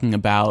Dorne talking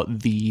about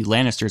the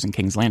Lannisters in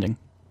King's Landing.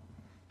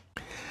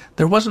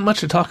 There wasn't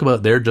much to talk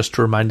about there, just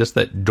to remind us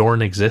that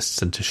Dorne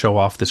exists and to show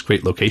off this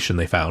great location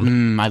they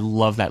found. I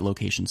love that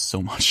location so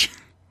much.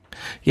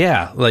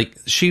 Yeah, like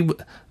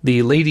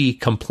the lady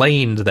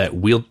complained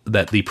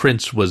that the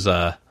prince was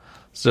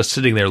just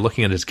sitting there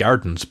looking at his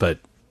gardens, but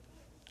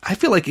I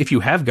feel like if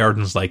you have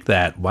gardens like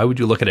that, why would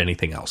you look at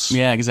anything else?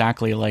 Yeah,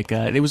 exactly. Like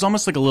it was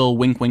almost like a little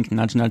wink, wink,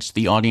 nudge, nudge to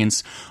the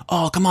audience.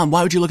 Oh, come on!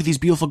 Why would you look at these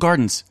beautiful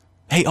gardens?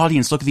 Hey,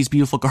 audience, look at these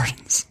beautiful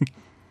gardens.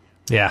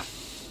 Yeah.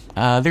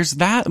 There's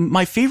that.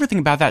 My favorite thing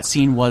about that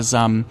scene was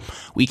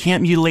we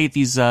can't mutilate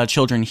these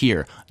children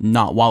here,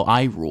 not while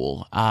I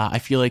rule. I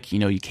feel like,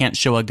 you can't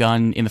show a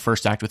gun in the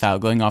first act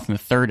without going off in the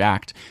third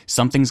act.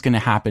 Something's going to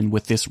happen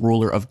with this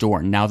ruler of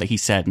Dorne now that he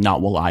said, not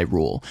while I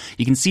rule.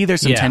 You can see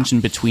there's some tension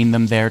between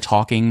them there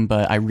talking,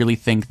 but I really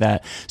think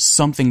that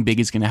something big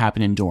is going to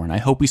happen in Dorne. I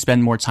hope we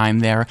spend more time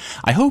there.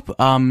 I hope...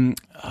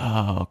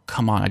 oh,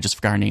 come on, I just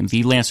forgot her name.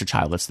 The Lannister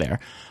child that's there.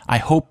 I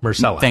hope...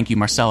 Myrcella. Thank you,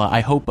 Myrcella.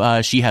 I hope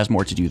she has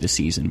more to do this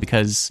season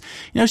because,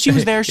 she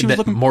was there, she was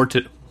looking... More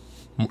to...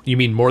 You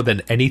mean more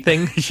than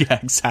anything? Yeah,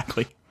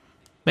 exactly.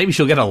 Maybe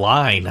she'll get a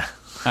line.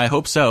 I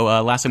hope so.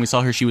 Last time we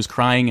saw her, she was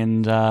crying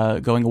and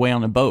going away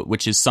on a boat,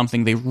 which is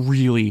something they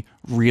really,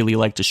 really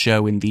like to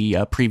show in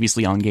the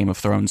previously on Game of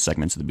Thrones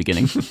segments at the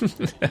beginning.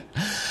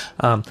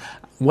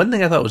 One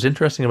thing I thought was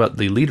interesting about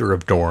the leader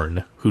of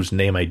Dorne, whose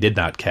name I did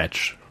not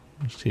catch...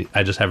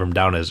 I just have him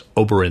down as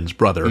Oberyn's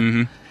brother.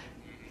 Mm-hmm.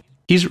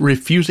 He's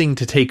refusing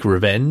to take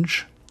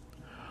revenge,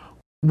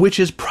 which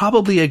is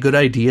probably a good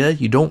idea.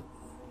 You don't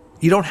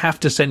have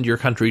to send your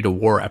country to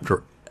war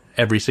after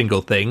every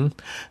single thing,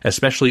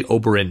 especially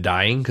Oberyn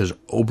dying, because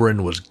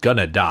Oberyn was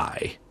gonna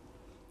die.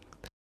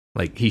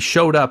 Like, he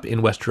showed up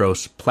in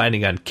Westeros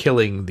planning on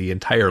killing the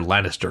entire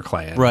Lannister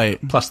clan, right?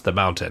 Plus the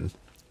Mountain.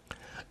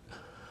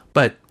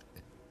 But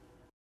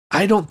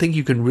I don't think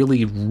you can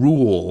really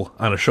rule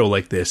on a show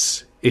like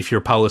this if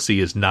your policy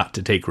is not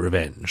to take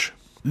revenge.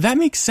 That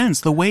makes sense.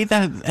 The way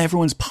that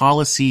everyone's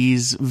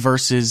policies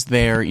versus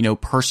their,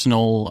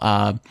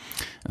 personal,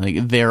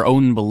 their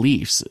own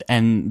beliefs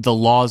and the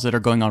laws that are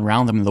going on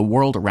around them and the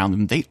world around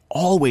them, they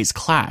always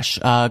clash.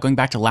 Going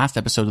back to last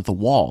episode of The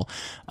Wall,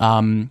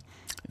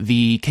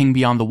 the King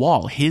Beyond the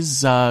Wall,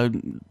 his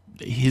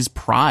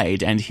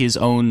pride and his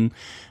own,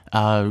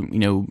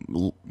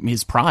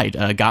 his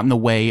pride got in the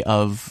way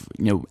of,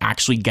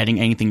 actually getting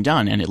anything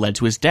done, and it led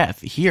to his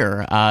death.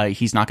 Here,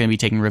 he's not going to be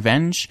taking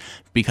revenge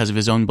because of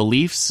his own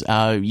beliefs.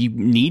 You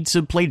need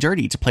to play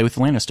dirty to play with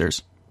the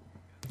Lannisters.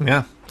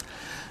 Yeah.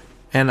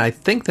 And I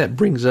think that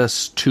brings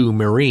us to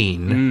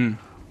Meereen,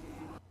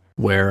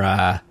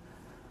 where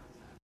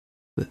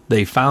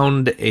they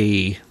found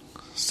a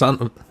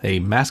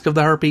Mask of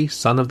the Harpy,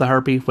 Son of the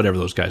Harpy, whatever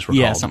those guys were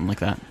called. Yeah, something like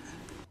that.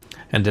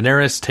 And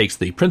Daenerys takes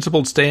the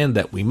principled stand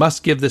that we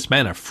must give this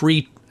man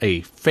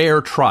a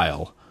fair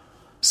trial.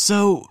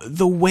 So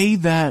the way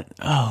that,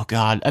 oh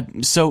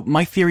God, so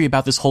my theory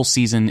about this whole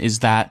season is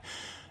that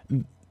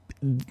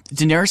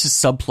Daenerys'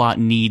 subplot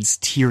needs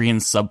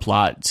Tyrion's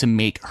subplot to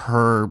make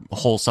her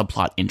whole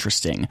subplot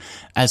interesting.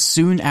 As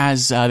soon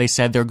as they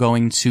said they're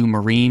going to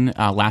Meereen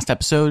last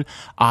episode,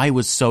 I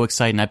was so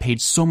excited, and I paid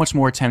so much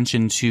more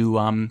attention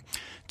to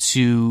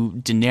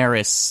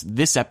Daenerys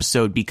this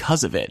episode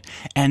because of it.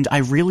 And I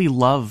really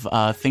love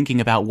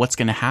thinking about what's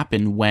going to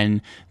happen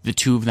when the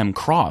two of them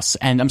cross.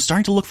 And I'm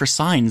starting to look for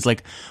signs,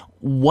 like,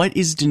 what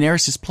is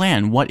Daenerys'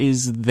 plan? What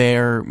is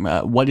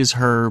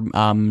her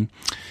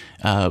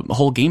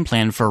whole game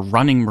plan for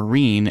running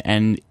Meereen?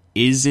 And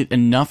is it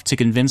enough to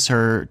convince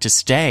her to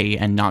stay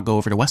and not go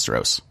over to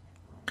Westeros?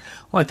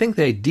 Well, I think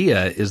the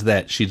idea is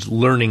that she's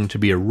learning to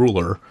be a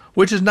ruler,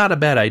 which is not a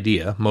bad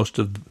idea.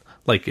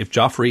 If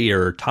Joffrey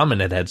or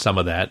Tommen had some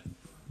of that,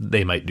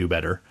 they might do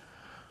better.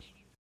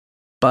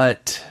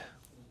 But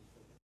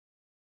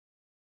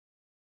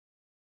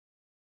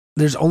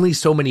there's only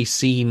so many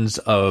scenes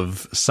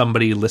of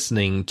somebody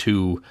listening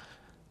to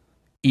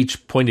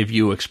each point of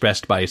view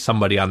expressed by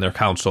somebody on their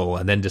council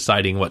and then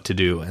deciding what to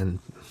do. And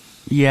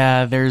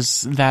yeah,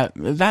 there's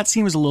that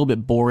seems a little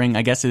bit boring.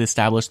 I guess it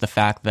established the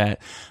fact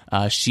that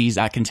she's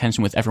at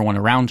contention with everyone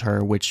around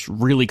her, which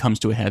really comes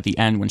to a head at the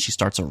end when she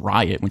starts a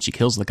riot when she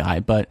kills the guy.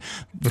 But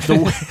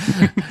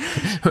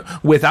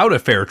without a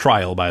fair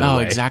trial, by the way. Oh,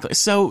 exactly.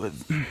 So,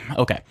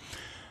 okay.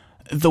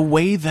 The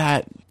way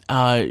that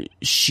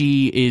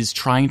she is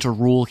trying to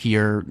rule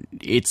here,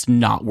 it's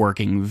not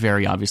working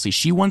very obviously.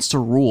 She wants to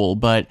rule,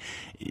 but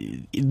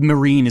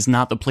Meereen is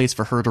not the place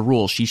for her to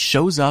rule. She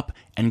shows up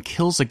and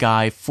kills a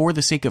guy for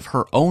the sake of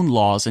her own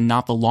laws and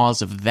not the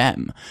laws of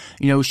them.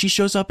 She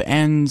shows up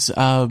and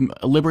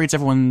liberates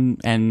everyone,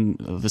 and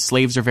the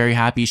slaves are very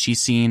happy.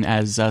 She's seen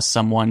as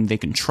someone they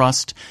can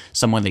trust,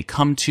 someone they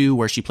come to,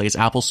 where she plays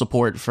Apple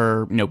support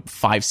for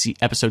 5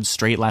 episodes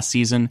straight last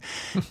season.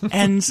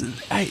 And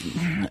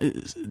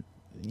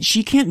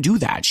she can't do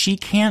that. She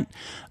can't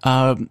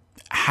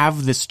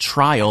have this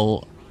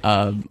trial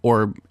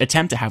or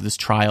attempt to have this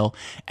trial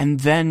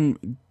and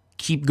then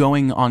keep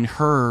going on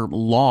her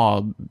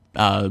law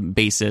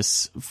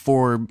basis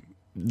for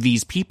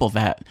these people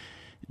that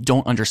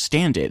don't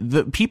understand it.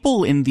 The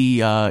people in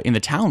the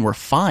town were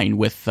fine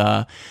with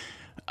the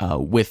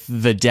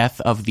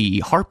death of the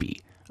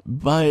Harpy,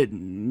 but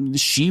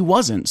she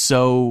wasn't.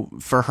 So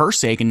for her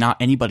sake and not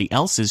anybody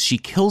else's, she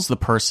kills the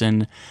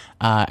person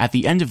at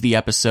the end of the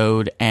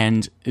episode,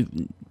 and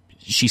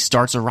she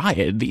starts a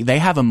riot. They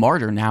have a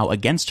martyr now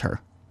against her.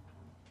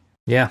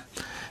 Yeah,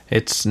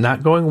 it's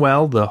not going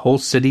well. The whole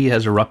city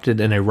has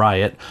erupted in a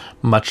riot,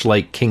 much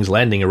like King's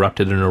Landing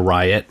erupted in a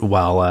riot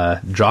while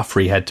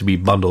Joffrey had to be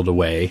bundled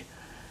away.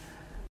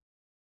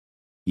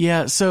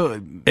 Yeah,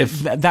 so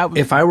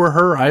if I were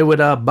her, I would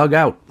bug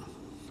out.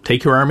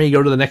 Take your army,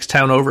 go to the next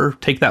town over,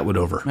 take that one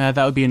over.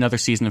 That would be another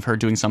season of her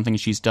doing something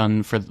she's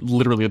done for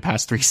literally the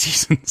past 3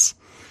 seasons.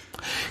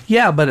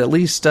 Yeah, but at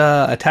least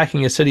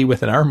attacking a city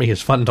with an army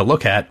is fun to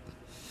look at.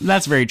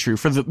 That's very true.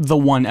 For the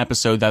one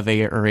episode that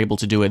they are able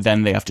to do it,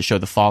 then they have to show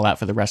the fallout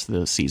for the rest of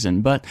the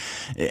season. But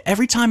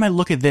every time I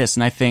look at this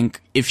and I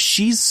think, if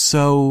she's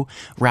so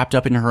wrapped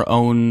up in her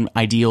own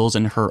ideals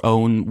and her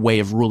own way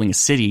of ruling a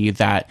city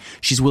that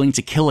she's willing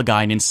to kill a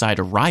guy and incite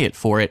a riot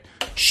for it,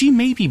 she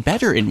may be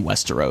better in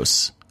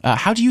Westeros.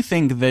 How do you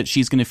think that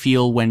she's going to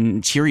feel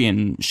when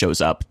Tyrion shows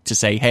up to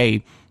say,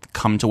 hey,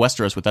 come to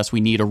Westeros with us, we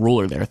need a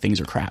ruler there,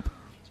 things are crap?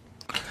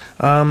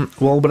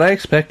 Well, what I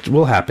expect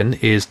will happen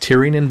is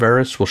Tyrion and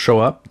Varys will show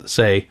up,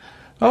 say,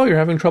 oh, you're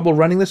having trouble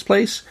running this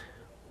place?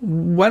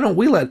 Why don't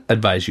we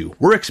advise you?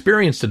 We're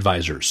experienced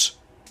advisors.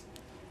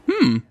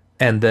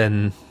 And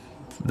then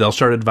they'll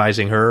start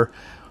advising her.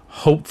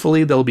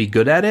 Hopefully they'll be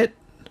good at it.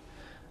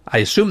 I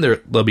assume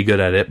they'll be good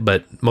at it,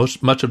 but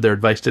much of their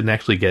advice didn't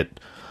actually get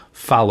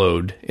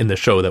followed in the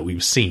show that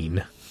we've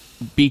seen.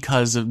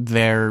 Because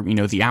they're,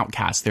 the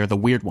outcasts. They're the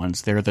weird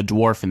ones. They're the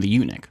dwarf and the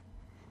eunuch.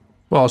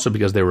 Well, also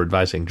because they were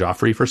advising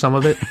Joffrey for some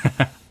of it.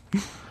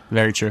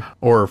 Very true.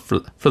 Or,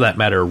 for that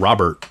matter,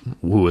 Robert,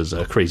 who was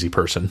a crazy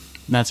person.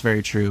 That's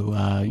very true.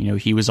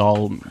 He was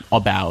all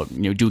about,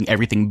 doing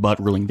everything but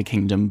ruling the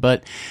kingdom.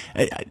 But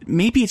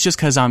maybe it's just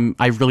because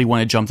I really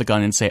want to jump the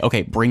gun and say,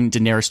 okay, bring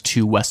Daenerys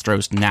to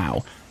Westeros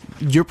now.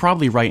 You're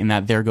probably right in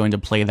that they're going to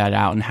play that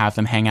out and have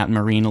them hang out in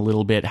Meereen a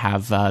little bit,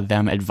 have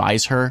them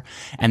advise her,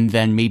 and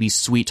then maybe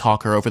sweet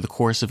talk her over the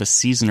course of a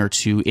season or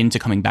 2 into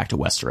coming back to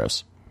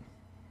Westeros.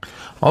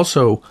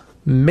 Also,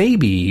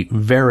 maybe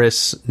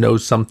Varys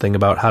knows something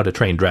about how to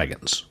train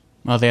dragons.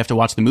 Well, they have to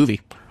watch the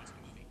movie.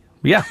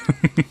 Yeah.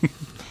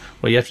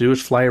 What you have to do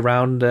is fly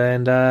around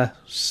and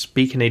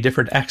speak in a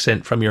different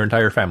accent from your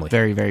entire family.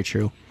 Very, very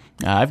true.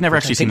 I've never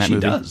actually seen that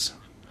movie. Does.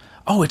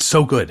 Oh, it's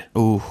so good.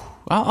 Ooh.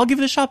 I'll give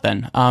it a shot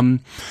then.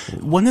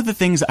 One of the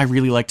things I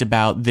really liked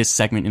about this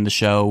segment in the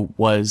show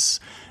was,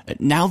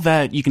 now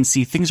that you can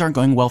see things aren't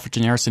going well for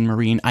Daenerys and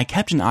Meereen, I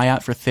kept an eye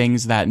out for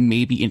things that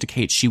maybe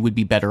indicate she would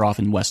be better off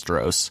in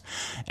Westeros.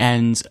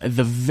 And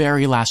the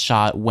very last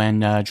shot when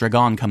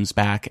Dragon comes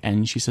back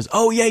and she says,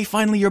 "Oh yay,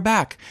 finally you're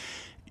back,"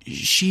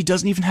 she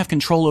doesn't even have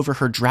control over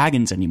her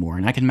dragons anymore.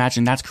 And I can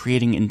imagine that's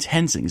creating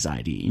intense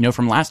anxiety. You know,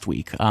 from last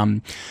week,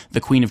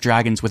 the Queen of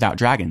Dragons without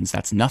dragons,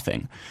 that's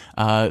nothing.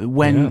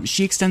 When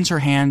she extends her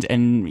hand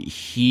and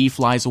he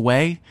flies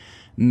away,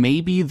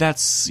 maybe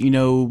that's, you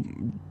know,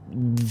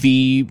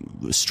 the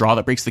straw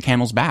that breaks the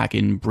camel's back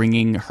in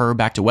bringing her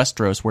back to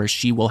Westeros, where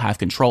she will have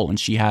control. And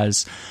she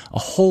has a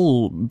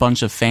whole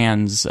bunch of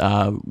fans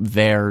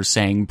there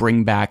saying,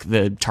 bring back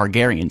the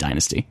Targaryen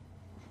dynasty.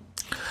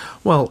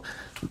 Well,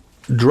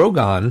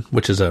 Drogon,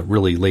 which is a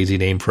really lazy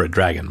name for a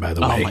dragon, by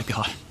the way. Oh my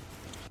god.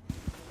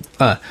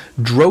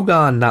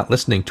 Drogon not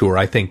listening to her,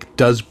 I think,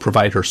 does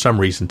provide her some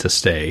reason to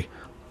stay,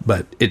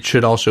 but it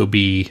should also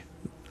be,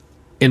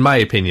 in my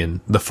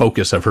opinion, the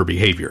focus of her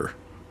behavior.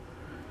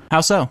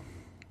 How so?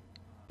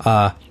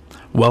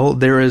 Well,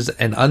 there is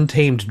an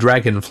untamed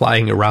dragon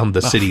flying around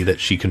the city that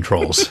she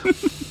controls.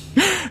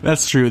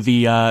 That's true.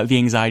 The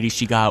anxiety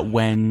she got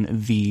when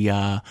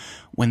the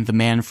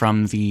man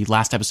from the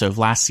last episode of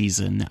last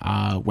season,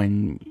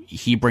 when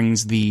he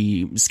brings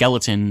the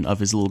skeleton of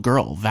his little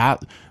girl,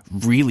 that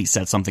really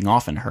set something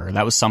off in her.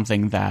 That was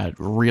something that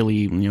really,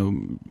 you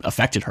know,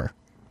 affected her.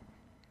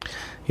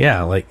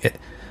 Yeah, like,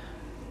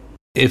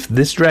 if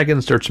this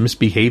dragon starts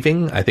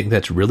misbehaving, I think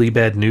that's really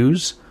bad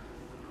news.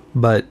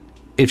 But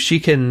if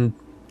she can,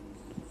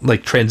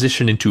 like,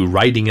 transition into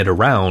riding it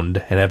around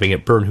and having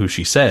it burn who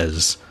she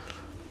says,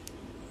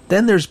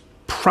 then there's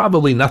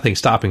probably nothing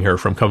stopping her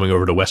from coming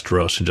over to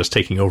Westeros and just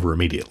taking over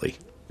immediately.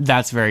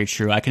 That's very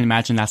true. I can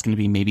imagine that's going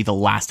to be maybe the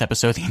last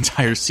episode of the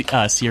entire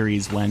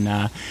series,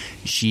 when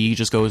she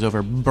just goes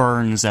over,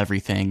 burns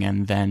everything,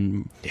 and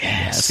then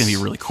it's going to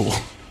be really cool.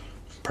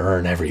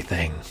 Burn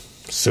everything.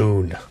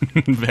 Soon.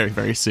 Very,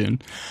 very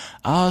soon.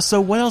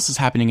 So what else is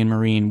happening in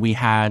Meereen? We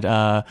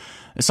had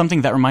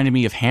something that reminded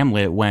me of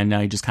Hamlet when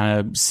he just kind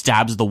of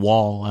stabs the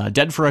wall.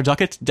 Dead for a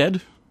ducat?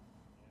 Dead?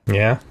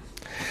 Yeah.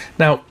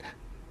 Now,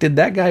 did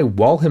that guy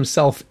wall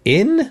himself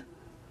in?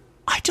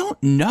 I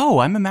don't know.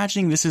 I'm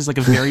imagining this is like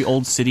a very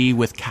old city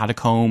with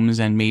catacombs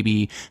and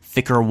maybe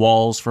thicker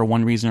walls for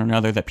one reason or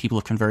another that people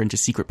have converted into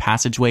secret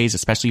passageways,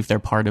 especially if they're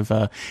part of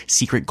a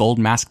secret gold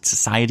masked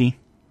society.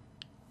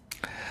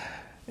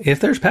 If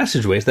there's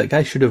passageways, that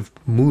guy should have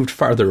moved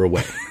farther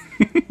away.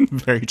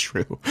 Very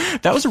true.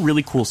 That was a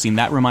really cool scene.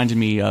 That reminded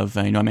me of,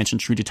 I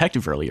mentioned True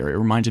Detective earlier. It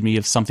reminded me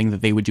of something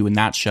that they would do in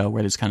that show,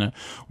 where there's kind of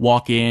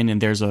walk in and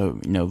there's a,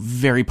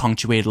 very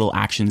punctuated little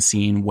action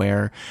scene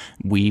where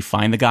we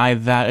find the guy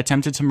that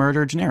attempted to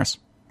murder Daenerys.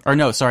 Or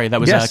no, sorry,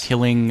 that was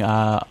killing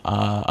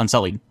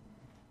Unsullied.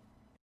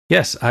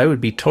 Yes, I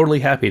would be totally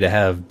happy to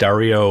have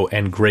Dario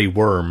and Grey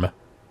Worm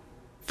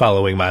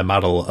following my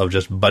model of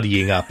just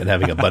buddying up and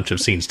having a bunch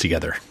of scenes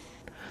together.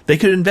 They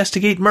could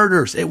investigate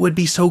murders. It would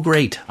be so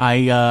great.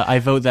 I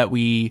vote that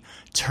we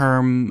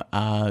term,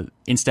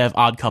 instead of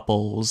odd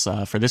couples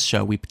for this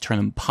show, we term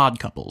them pod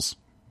couples.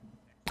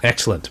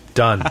 Excellent.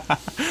 Done.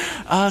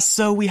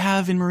 So we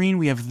have in Meereen,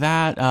 we have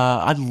that.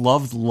 I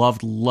loved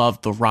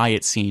the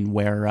riot scene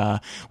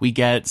where we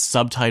get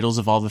subtitles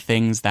of all the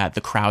things that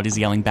the crowd is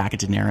yelling back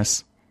at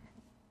Daenerys.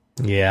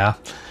 Yeah.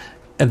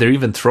 And they're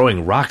even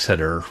throwing rocks at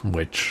her,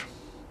 which...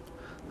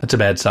 that's a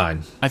bad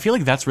sign. I feel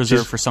like that's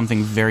reserved for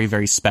something very,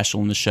 very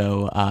special in the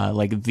show.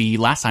 Like the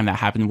last time that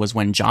happened was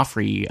when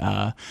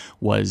Joffrey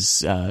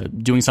was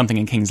doing something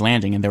in King's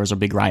Landing, and there was a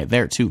big riot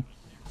there too.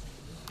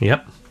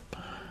 Yep.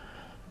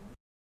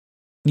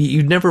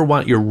 You'd never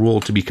want your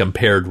rule to be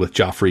compared with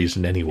Joffrey's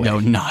in any way. No,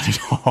 not at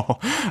all.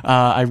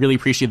 I really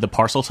appreciate the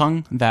parcel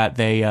tongue that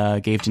they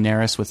gave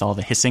Daenerys with all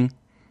the hissing.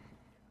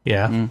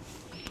 Yeah.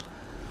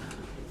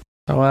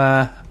 So,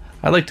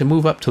 I'd like to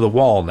move up to the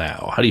wall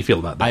now. How do you feel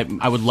about that?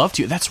 I would love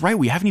to. That's right.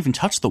 We haven't even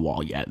touched the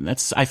wall yet.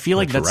 I feel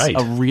like that's right.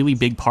 A really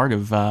big part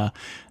of,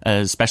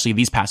 especially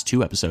these past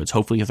 2 episodes.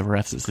 Hopefully, the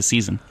rest of the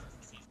season.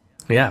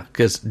 Yeah,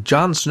 because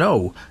Jon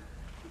Snow,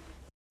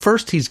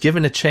 first he's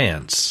given a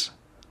chance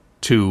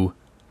to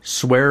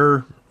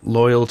swear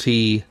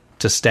loyalty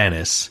to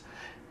Stannis,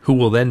 who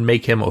will then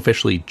make him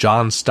officially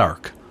Jon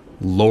Stark,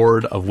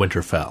 Lord of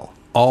Winterfell.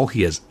 All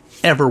he has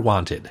ever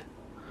wanted.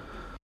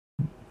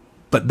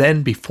 But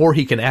then, before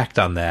he can act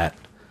on that,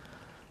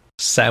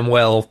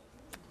 Samwell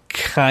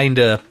kind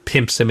of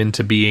pimps him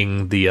into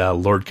being the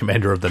Lord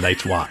Commander of the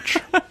Night's Watch.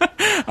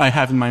 I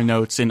have in my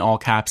notes, in all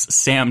caps,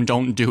 Sam,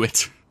 don't do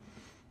it.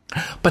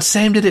 But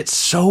Sam did it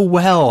so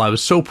well. I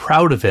was so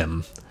proud of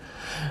him.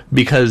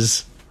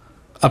 Because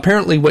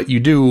apparently what you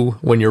do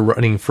when you're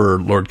running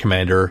for Lord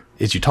Commander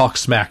is you talk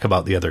smack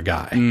about the other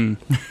guy.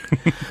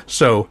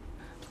 So...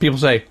 people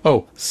say,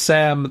 oh,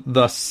 Sam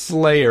the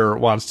Slayer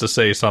wants to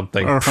say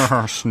something.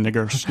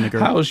 Snigger.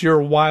 How's your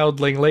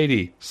wildling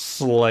lady,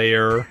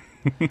 Slayer?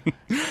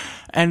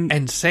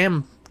 and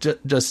Sam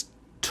just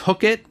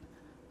took it,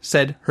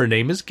 said, "Her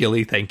name is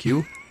Gilly, thank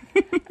you,"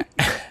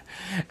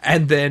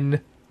 and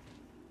then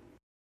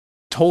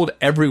told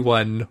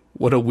everyone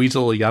what a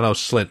weasel Janos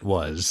Slint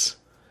was.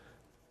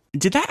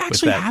 Did that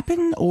actually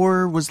happen,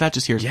 or was that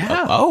just here?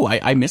 Yeah.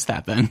 I missed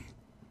that then.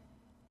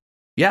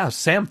 Yeah,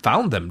 Sam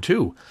found them,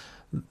 too.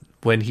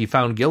 When he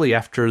found Gilly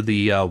after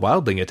the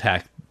wildling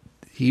attack,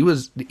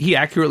 he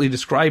accurately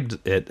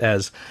described it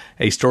as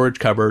a storage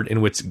cupboard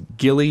in which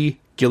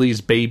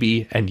Gilly's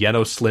baby, and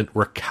Janos Slint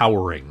were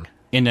cowering.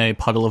 In a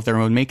puddle of their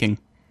own making.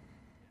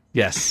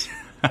 Yes.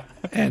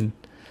 And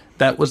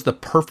that was the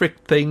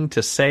perfect thing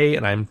to say,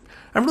 and I'm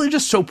really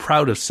just so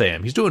proud of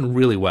Sam. He's doing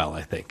really well,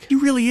 I think. He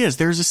really is.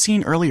 There's a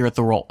scene earlier at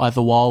the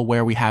wall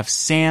where we have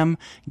Sam,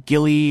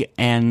 Gilly,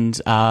 and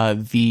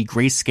the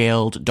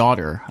grayscaled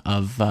daughter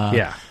of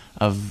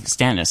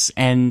Stannis.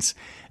 And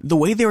the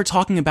way they were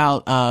talking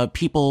about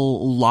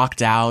people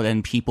locked out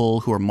and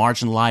people who are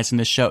marginalized in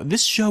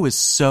this show is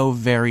so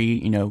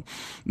very,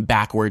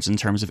 backwards in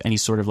terms of any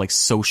sort of like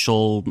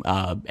social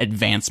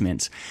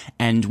advancement.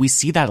 And we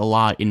see that a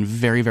lot in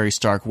very, very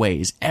stark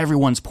ways.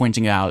 Everyone's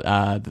pointing out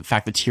the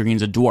fact that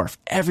Tyrion's a dwarf.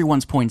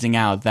 Everyone's pointing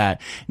out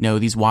that,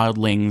 these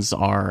wildlings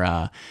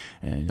are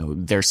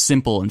they're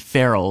simple and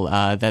feral,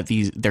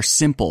 they're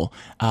simple.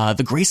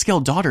 The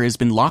grayscale daughter has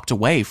been locked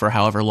away for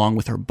however long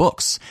with her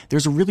books.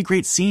 There's a really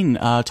great scene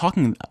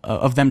talking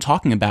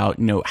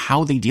about,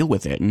 how they deal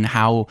with it and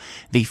how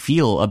they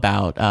feel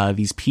about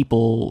these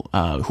people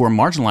who are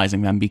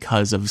marginalizing them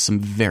because of some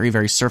very,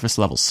 very surface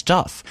level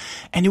stuff.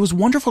 And it was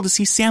wonderful to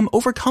see Sam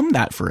overcome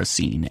that for a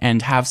scene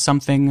and have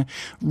something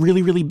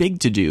really, really big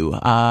to do.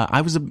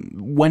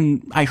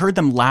 When I heard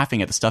them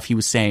laughing at the stuff he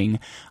was saying,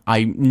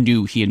 I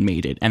knew he had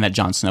made it and that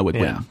Jon Snow would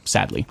win,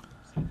 sadly.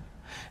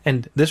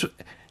 And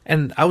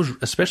I was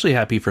especially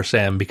happy for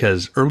Sam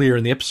because earlier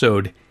in the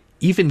episode,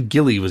 even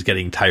Gilly was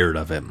getting tired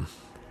of him.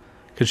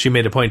 Because she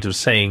made a point of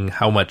saying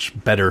how much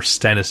better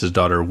Stannis'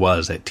 daughter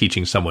was at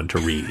teaching someone to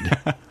read.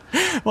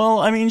 Well,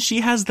 I mean,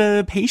 she has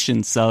the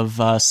patience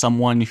of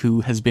someone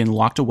who has been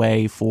locked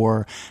away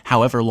for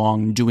however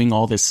long, doing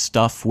all this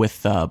stuff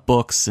with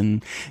books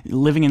and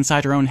living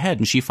inside her own head.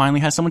 And she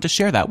finally has someone to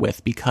share that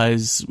with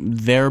because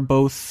they're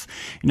both,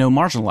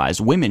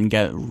 marginalized. Women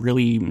get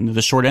really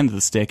the short end of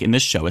the stick in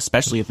this show,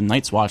 especially at the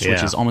Night's Watch,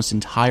 which is almost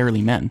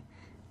entirely men.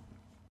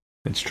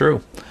 It's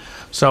true.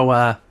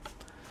 So,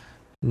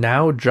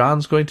 now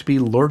Jon's going to be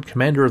Lord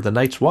Commander of the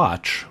Night's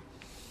Watch.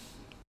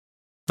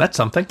 That's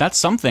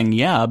something.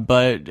 Yeah.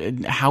 But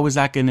how is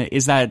that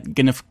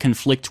gonna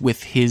conflict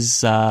with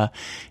his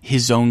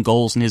own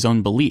goals and his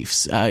own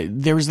beliefs?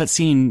 There was that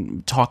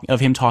scene of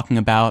him talking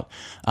about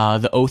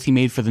the oath he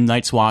made for the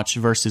Night's Watch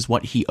versus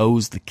what he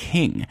owes the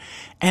king.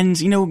 And,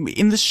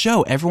 in this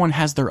show, everyone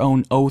has their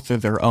own oath or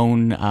their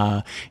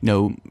own,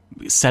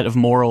 set of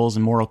morals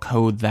and moral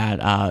code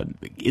that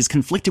is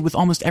conflicted with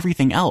almost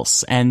everything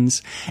else. And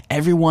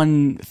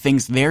everyone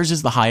thinks theirs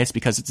is the highest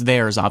because it's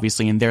theirs,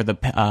 obviously, and they're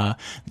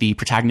the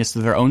protagonists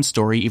of their own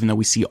story, even though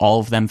we see all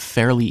of them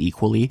fairly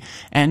equally.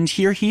 And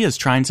here he is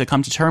trying to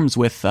come to terms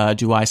with,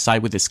 do I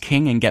side with this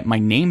king and get my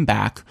name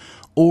back,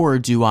 or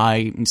do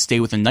I stay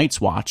with the Night's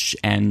Watch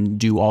and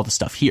do all the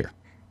stuff here?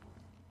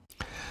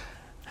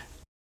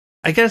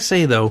 I gotta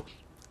say, though,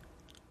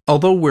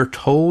 although we're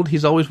told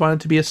he's always wanted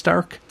to be a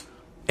Stark,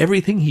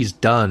 everything he's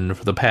done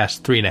for the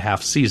past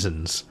 3.5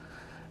 seasons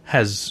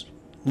has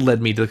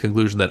led me to the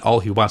conclusion that all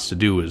he wants to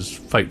do is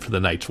fight for the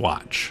Night's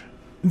Watch.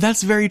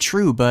 That's very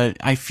true, but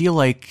I feel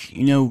like,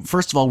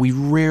 first of all, we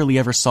rarely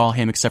ever saw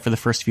him, except for the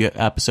first few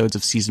episodes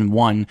of season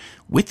 1,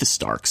 with the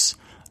Starks.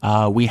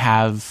 We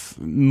have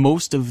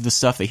most of the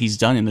stuff that he's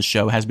done in the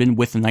show has been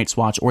with the Night's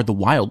Watch or the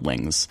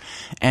Wildlings.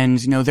 And,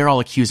 they're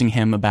all accusing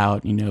him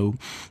about,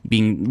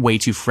 being way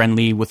too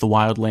friendly with the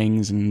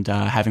Wildlings and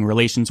having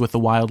relations with the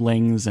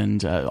Wildlings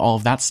and all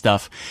of that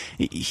stuff.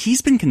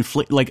 He's been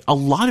a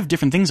lot of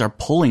different things are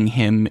pulling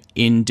him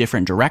in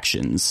different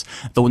directions.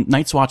 The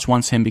Night's Watch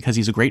wants him because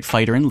he's a great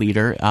fighter and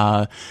leader.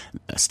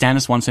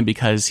 Stannis wants him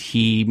because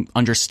he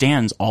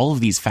understands all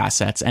of these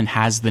facets and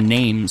has the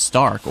name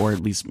Stark, or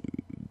at least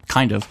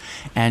kind of.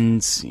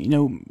 And,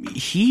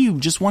 he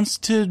just wants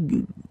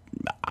to,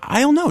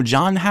 I don't know,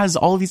 Jon has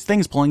all of these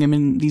things pulling him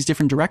in these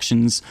different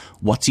directions.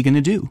 What's he going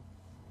to do?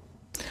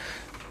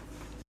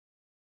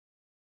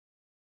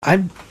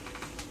 I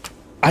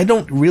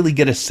don't really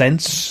get a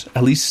sense,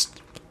 at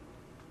least,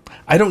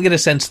 I don't get a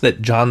sense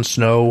that Jon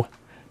Snow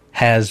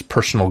has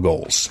personal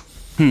goals.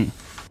 And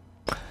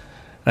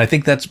I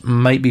think that's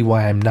might be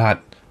why I'm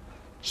not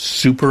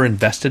super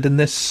invested in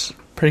this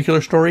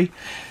particular story.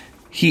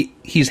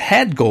 He's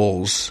had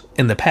goals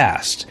in the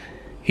past.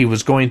 He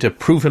was going to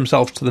prove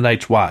himself to the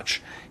Night's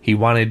Watch. He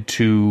wanted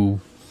to,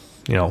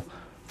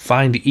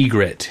 find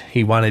Ygritte.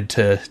 He wanted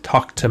to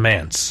talk to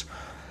Mance.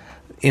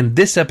 In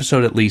this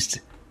episode, at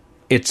least,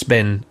 it's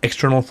been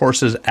external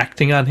forces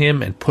acting on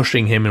him and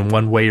pushing him in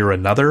one way or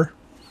another.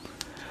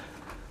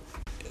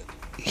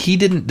 He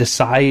didn't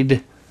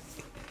decide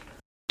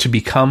to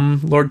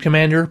become Lord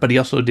Commander, but he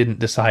also didn't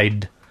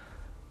decide...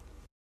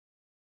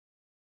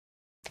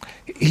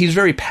 he's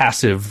very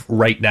passive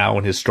right now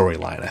in his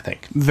storyline, I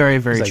think. Very,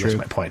 very true. That's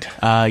my point.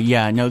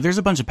 There's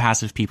a bunch of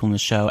passive people in the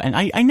show, and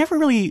I never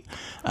really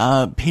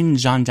pinned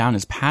John down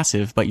as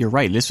passive, but you're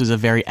right. This was a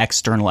very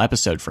external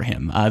episode for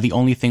him. The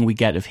only thing we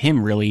get of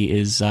him really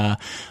is,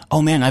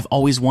 oh man, I've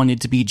always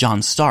wanted to be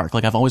Jon Stark.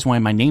 Like, I've always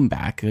wanted my name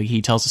back.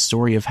 He tells a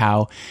story of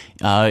how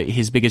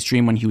his biggest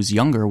dream when he was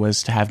younger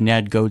was to have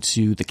Ned go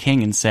to the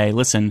king and say,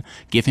 listen,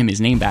 give him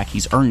his name back.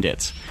 He's earned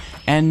it.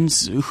 And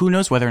who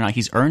knows whether or not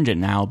he's earned it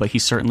now, but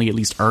he's certainly at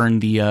least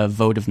earned the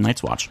vote of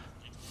Night's Watch.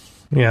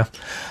 Yeah.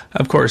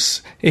 Of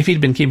course, if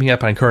he'd been keeping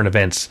up on current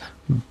events,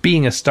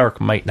 being a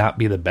Stark might not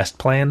be the best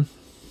plan.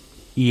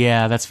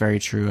 Yeah, that's very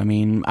true. I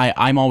mean,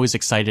 I'm always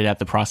excited at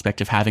the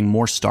prospect of having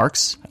more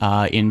Starks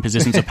in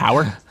positions of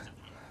power.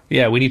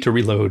 Yeah, we need to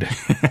reload.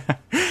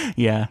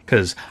 Yeah.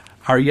 Because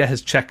Arya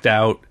has checked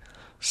out.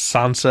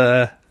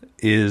 Sansa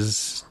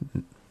is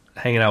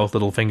hanging out with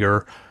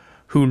Littlefinger.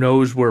 Who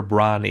knows where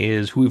Bronn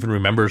is? Who even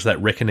remembers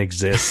that Rickon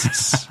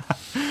exists?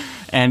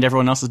 And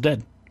everyone else is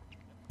dead.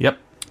 Yep.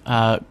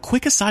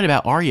 Quick aside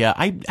about Arya,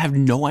 I have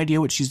no idea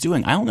what she's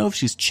doing. I don't know if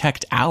she's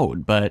checked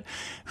out, but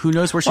who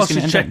knows where she's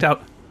going to end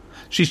up.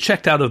 She's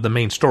checked out of the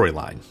main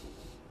storyline.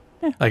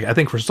 Yeah. Like, I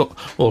think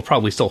we'll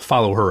probably still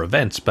follow her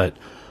events, but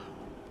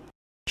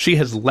she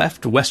has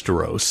left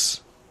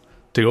Westeros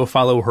to go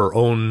follow her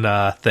own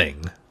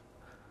thing,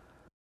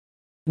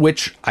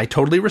 which I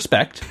totally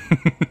respect.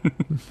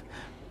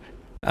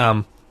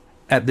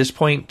 At this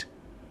point,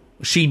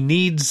 she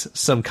needs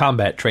some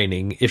combat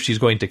training if she's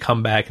going to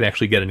come back and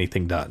actually get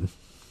anything done.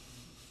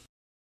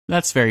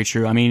 That's very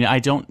true. I mean, I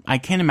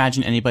can't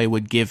imagine anybody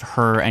would give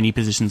her any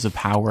positions of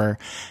power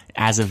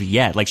as of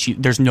yet. Like,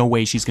 there's no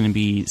way she's going to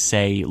be,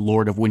 say,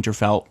 Lord of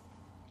Winterfell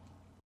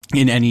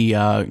in any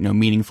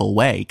meaningful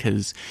way,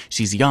 because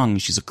she's young,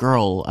 she's a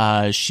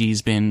girl,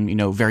 she's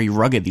been very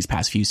rugged these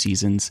past few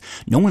seasons.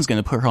 No one's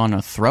going to put her on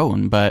a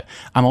throne, but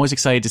I'm always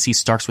excited to see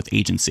Starks with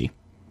agency.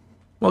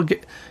 Well,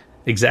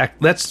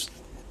 exactly. That's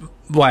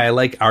why I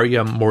like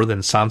Arya more than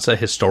Sansa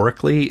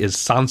historically, is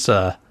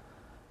Sansa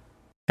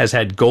has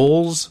had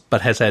goals,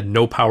 but has had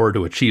no power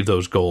to achieve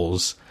those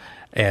goals,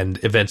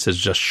 and events has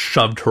just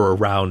shoved her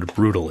around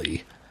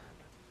brutally.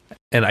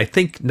 And I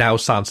think now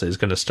Sansa is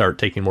going to start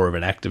taking more of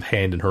an active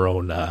hand in her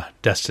own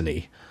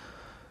destiny.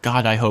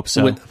 God, I hope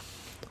so.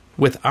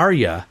 With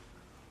Arya,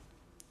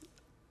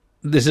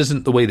 this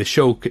isn't the way this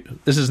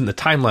isn't the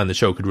timeline the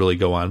show could really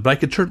go on, but I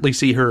could certainly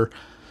see her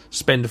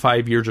spend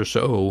 5 years or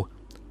so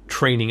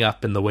training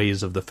up in the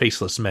ways of the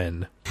Faceless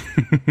Men.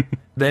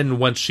 Then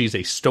once she's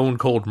a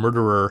stone-cold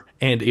murderer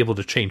and able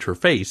to change her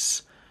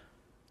face,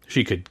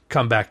 she could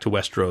come back to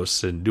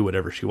Westeros and do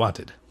whatever she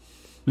wanted.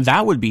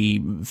 That would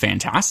be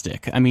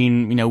fantastic. I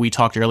mean, we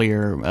talked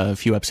earlier a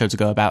few episodes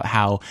ago about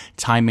how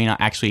time may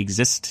not actually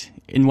exist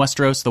in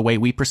Westeros the way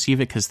we perceive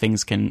it, because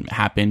things can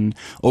happen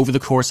over the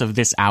course of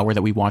this hour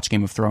that we watch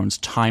Game of Thrones.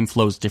 Time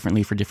flows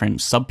differently for different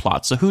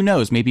subplots. So who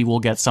knows? Maybe we'll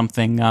get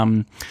something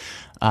in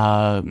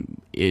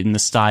the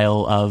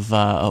style of,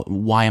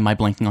 why am I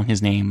blanking on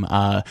his name?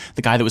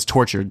 The guy that was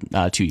tortured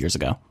 2 years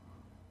ago.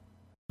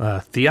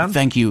 Theon?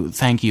 Thank you.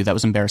 That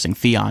was embarrassing.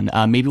 Theon.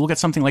 Maybe we'll get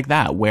something like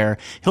that, where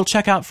he'll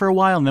check out for a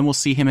while and then we'll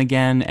see him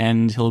again,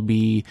 and he'll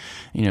be,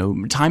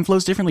 time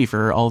flows differently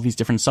for all these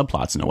different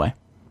subplots in a way.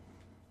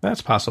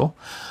 That's possible.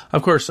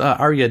 Of course,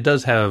 Arya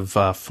does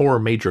have 4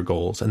 major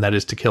goals, and that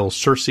is to kill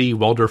Cersei,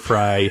 Walder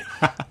Frey,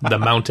 the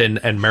Mountain,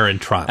 and Meryn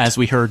Trant. As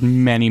we heard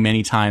many,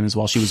 many times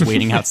while she was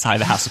waiting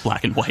outside the House of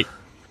Black and White.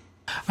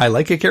 I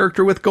like a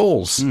character with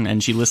goals.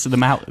 And she listed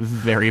them out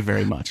very,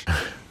 very much.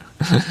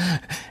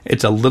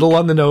 It's a little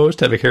on the nose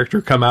to have a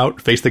character come out,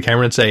 face the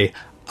camera, and say,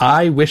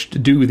 I wish to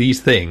do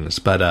these things,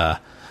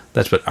 but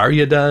that's what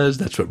Arya does,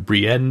 that's what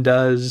Brienne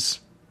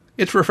does.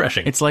 It's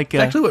refreshing. It's like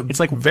actually what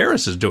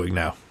Varys is doing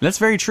now. That's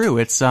very true.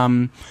 It's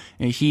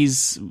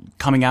he's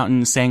coming out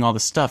and saying all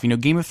this stuff.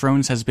 Game of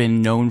Thrones has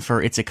been known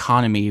for its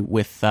economy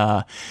with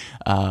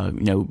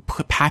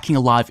packing a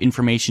lot of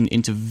information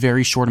into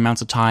very short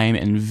amounts of time,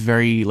 and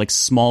very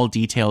small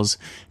details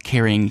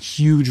carrying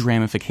huge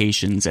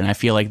ramifications. And I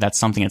feel like that's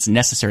something that's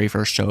necessary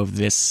for a show of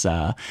this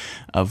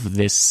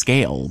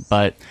scale.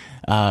 But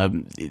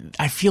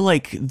I feel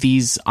like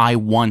these I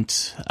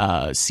want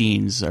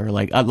scenes are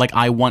like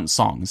I want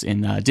songs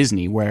in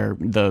Disney, where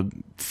the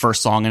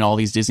first song in all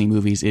these Disney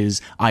movies is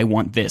I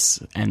want this,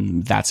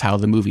 and that's how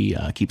the movie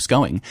keeps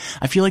going.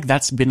 I feel like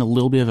that's been a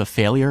little bit of a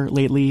failure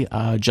lately,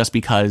 just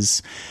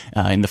because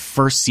in the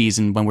first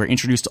season, when we're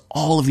introduced to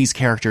all of these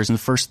characters in the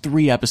first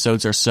 3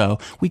 episodes or so,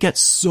 we get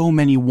so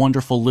many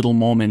wonderful little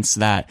moments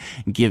that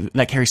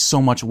carry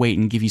so much weight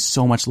and give you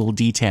so much little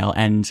detail,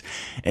 and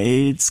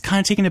it's kind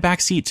of taking a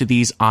back seat to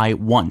these I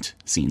want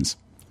scenes.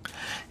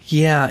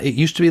 Yeah, it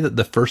used to be that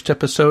the first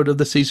episode of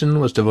the season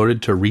was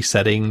devoted to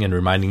resetting and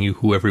reminding you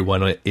who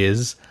everyone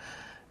is.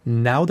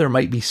 Now there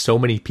might be so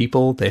many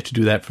people, they have to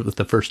do that for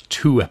the first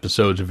 2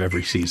 episodes of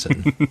every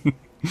season.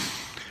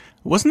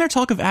 Wasn't there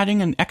talk of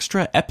adding an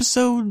extra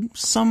episode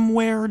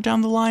somewhere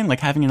down the line,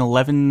 like having an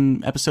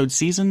 11-episode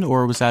season,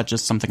 or was that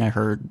just something I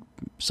heard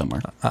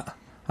somewhere?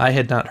 I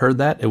had not heard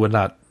that. It would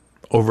not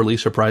overly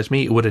surprise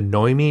me. It would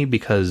annoy me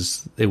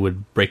because it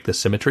would break the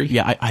symmetry.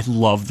 Yeah, I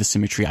love the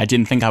symmetry. I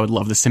didn't think I would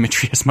love the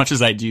symmetry as much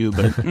as I do,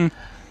 but...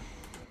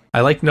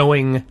 I like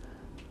knowing,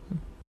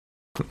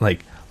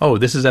 like, oh,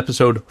 this is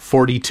episode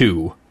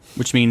 42.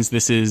 Which means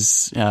this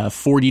is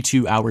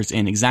 42 hours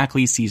in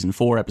exactly, season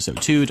 4,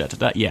 episode 2,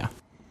 yeah.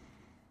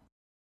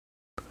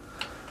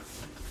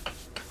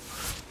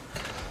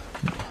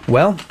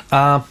 Well,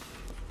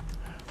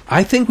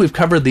 I think we've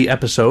covered the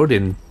episode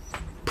in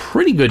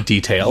pretty good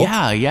detail.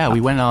 Yeah, we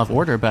went out of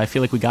order, but I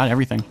feel like we got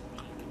everything.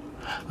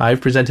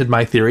 I've presented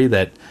my theory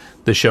that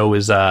the show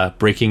is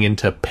breaking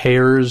into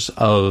pairs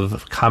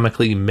of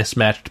comically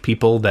mismatched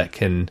people that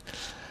can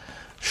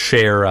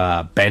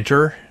share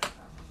banter.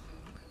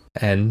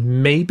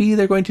 And maybe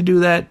they're going to do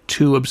that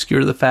to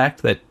obscure the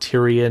fact that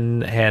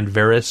Tyrion and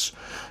Varys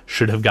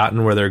should have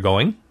gotten where they're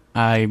going.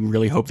 I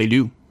really hope they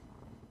do.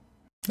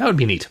 That would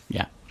be neat.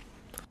 Yeah.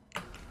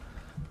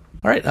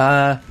 All right,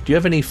 do you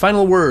have any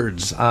final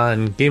words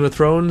on Game of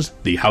Thrones,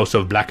 The House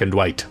of Black and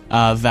White?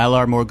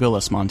 Valar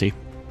Morghulis, Monty.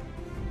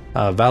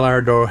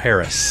 Valar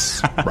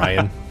Dohaeris,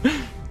 Brian.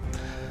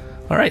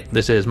 All right,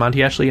 this is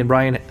Monty Ashley and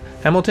Brian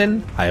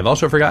Hamilton. I have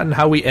also forgotten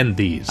how we end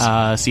these.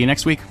 See you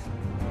next week.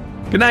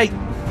 Good night.